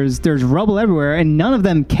destroyed. There's rubble everywhere, and none of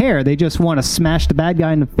them care. They just want to smash the bad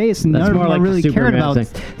guy in the face, and none of them are really caring about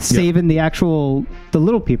saving the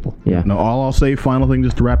little people. Yeah. No, all I'll say, final thing,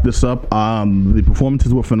 just to wrap this up, the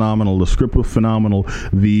performances were phenomenal. The script was phenomenal.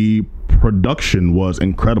 The production was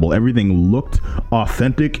incredible. Everything looked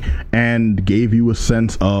authentic and gave you a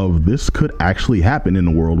sense of this could actually happen in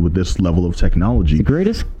the world with this level of technology. The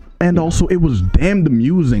greatest. And also, it was damned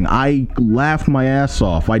amusing. I laughed my ass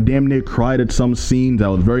off. I damn near cried at some scenes. I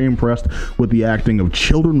was very impressed with the acting of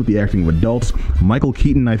children, with the acting of adults. Michael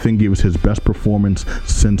Keaton, I think, gave us his best performance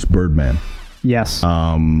since Birdman. Yes.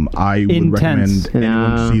 I would recommend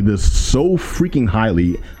anyone see this so freaking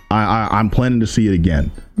highly. I'm planning to see it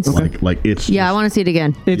again. Like it's. Yeah, I want to see it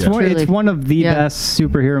again. It's one of the best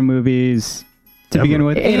superhero movies to begin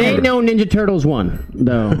with. It ain't no Ninja Turtles 1,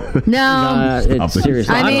 though. No. It's serious.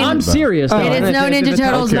 I'm serious. It is no Ninja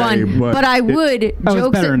Turtles 1. But I would,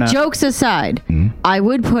 jokes aside, I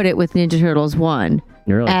would put it with Ninja Turtles 1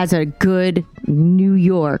 as a good New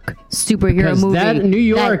York superhero movie. That New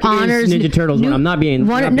York honors is Ninja Turtles 1. I'm not being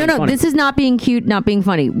funny. This is not being cute, not being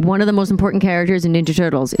funny. One of the most important characters in Ninja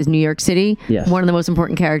Turtles is New York City. Yes. One of the most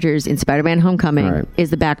important characers in Spider-Man Homecoming is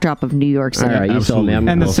the backdrop of New York City. All right, you sold me.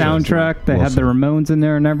 And the soundtrack, they had the Ramones in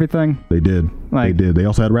there and everything. They did. They did. They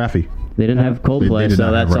also had Raffi. They didn't have Coldplay,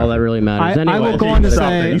 so that's all that really matters. I will go on to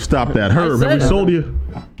say... You stop that. Herb, have we sold you?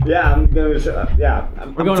 Yeah, I'm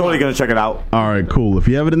totally gonna check it out. All right, cool. If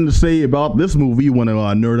you have anything to say about this movie, you want to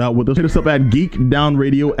nerd out with us, hit us up at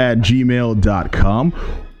geekdownradio@gmail.com,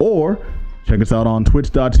 or Check us out on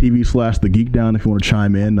twitch.tv/The Geek Down if you want to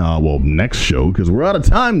chime in. Next show, because we're out of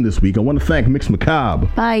time this week. I want to thank Mix Macabre.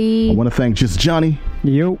 Bye. I want to thank Just Johnny.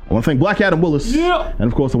 Yo. I want to thank Black Adam Willis. Yeah.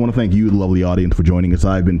 And of course, I want to thank you, the lovely audience, for joining us.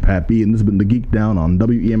 I've been Pat B, and this has been The Geek Down on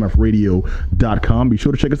WEMFradio.com. Be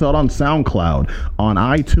sure to check us out on SoundCloud, on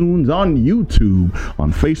iTunes, on YouTube,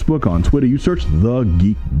 on Facebook, on Twitter. You search The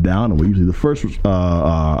Geek Down, and we're usually the first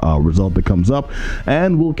result that comes up.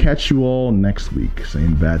 And we'll catch you all next week.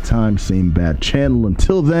 Same bad time, same bad channel.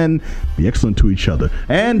 Until then, be excellent to each other.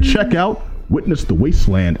 And check out Witness the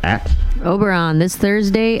Wasteland at Oberon this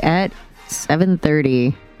Thursday at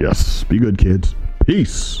 7:30. Yes. Be good, kids.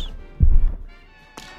 Peace.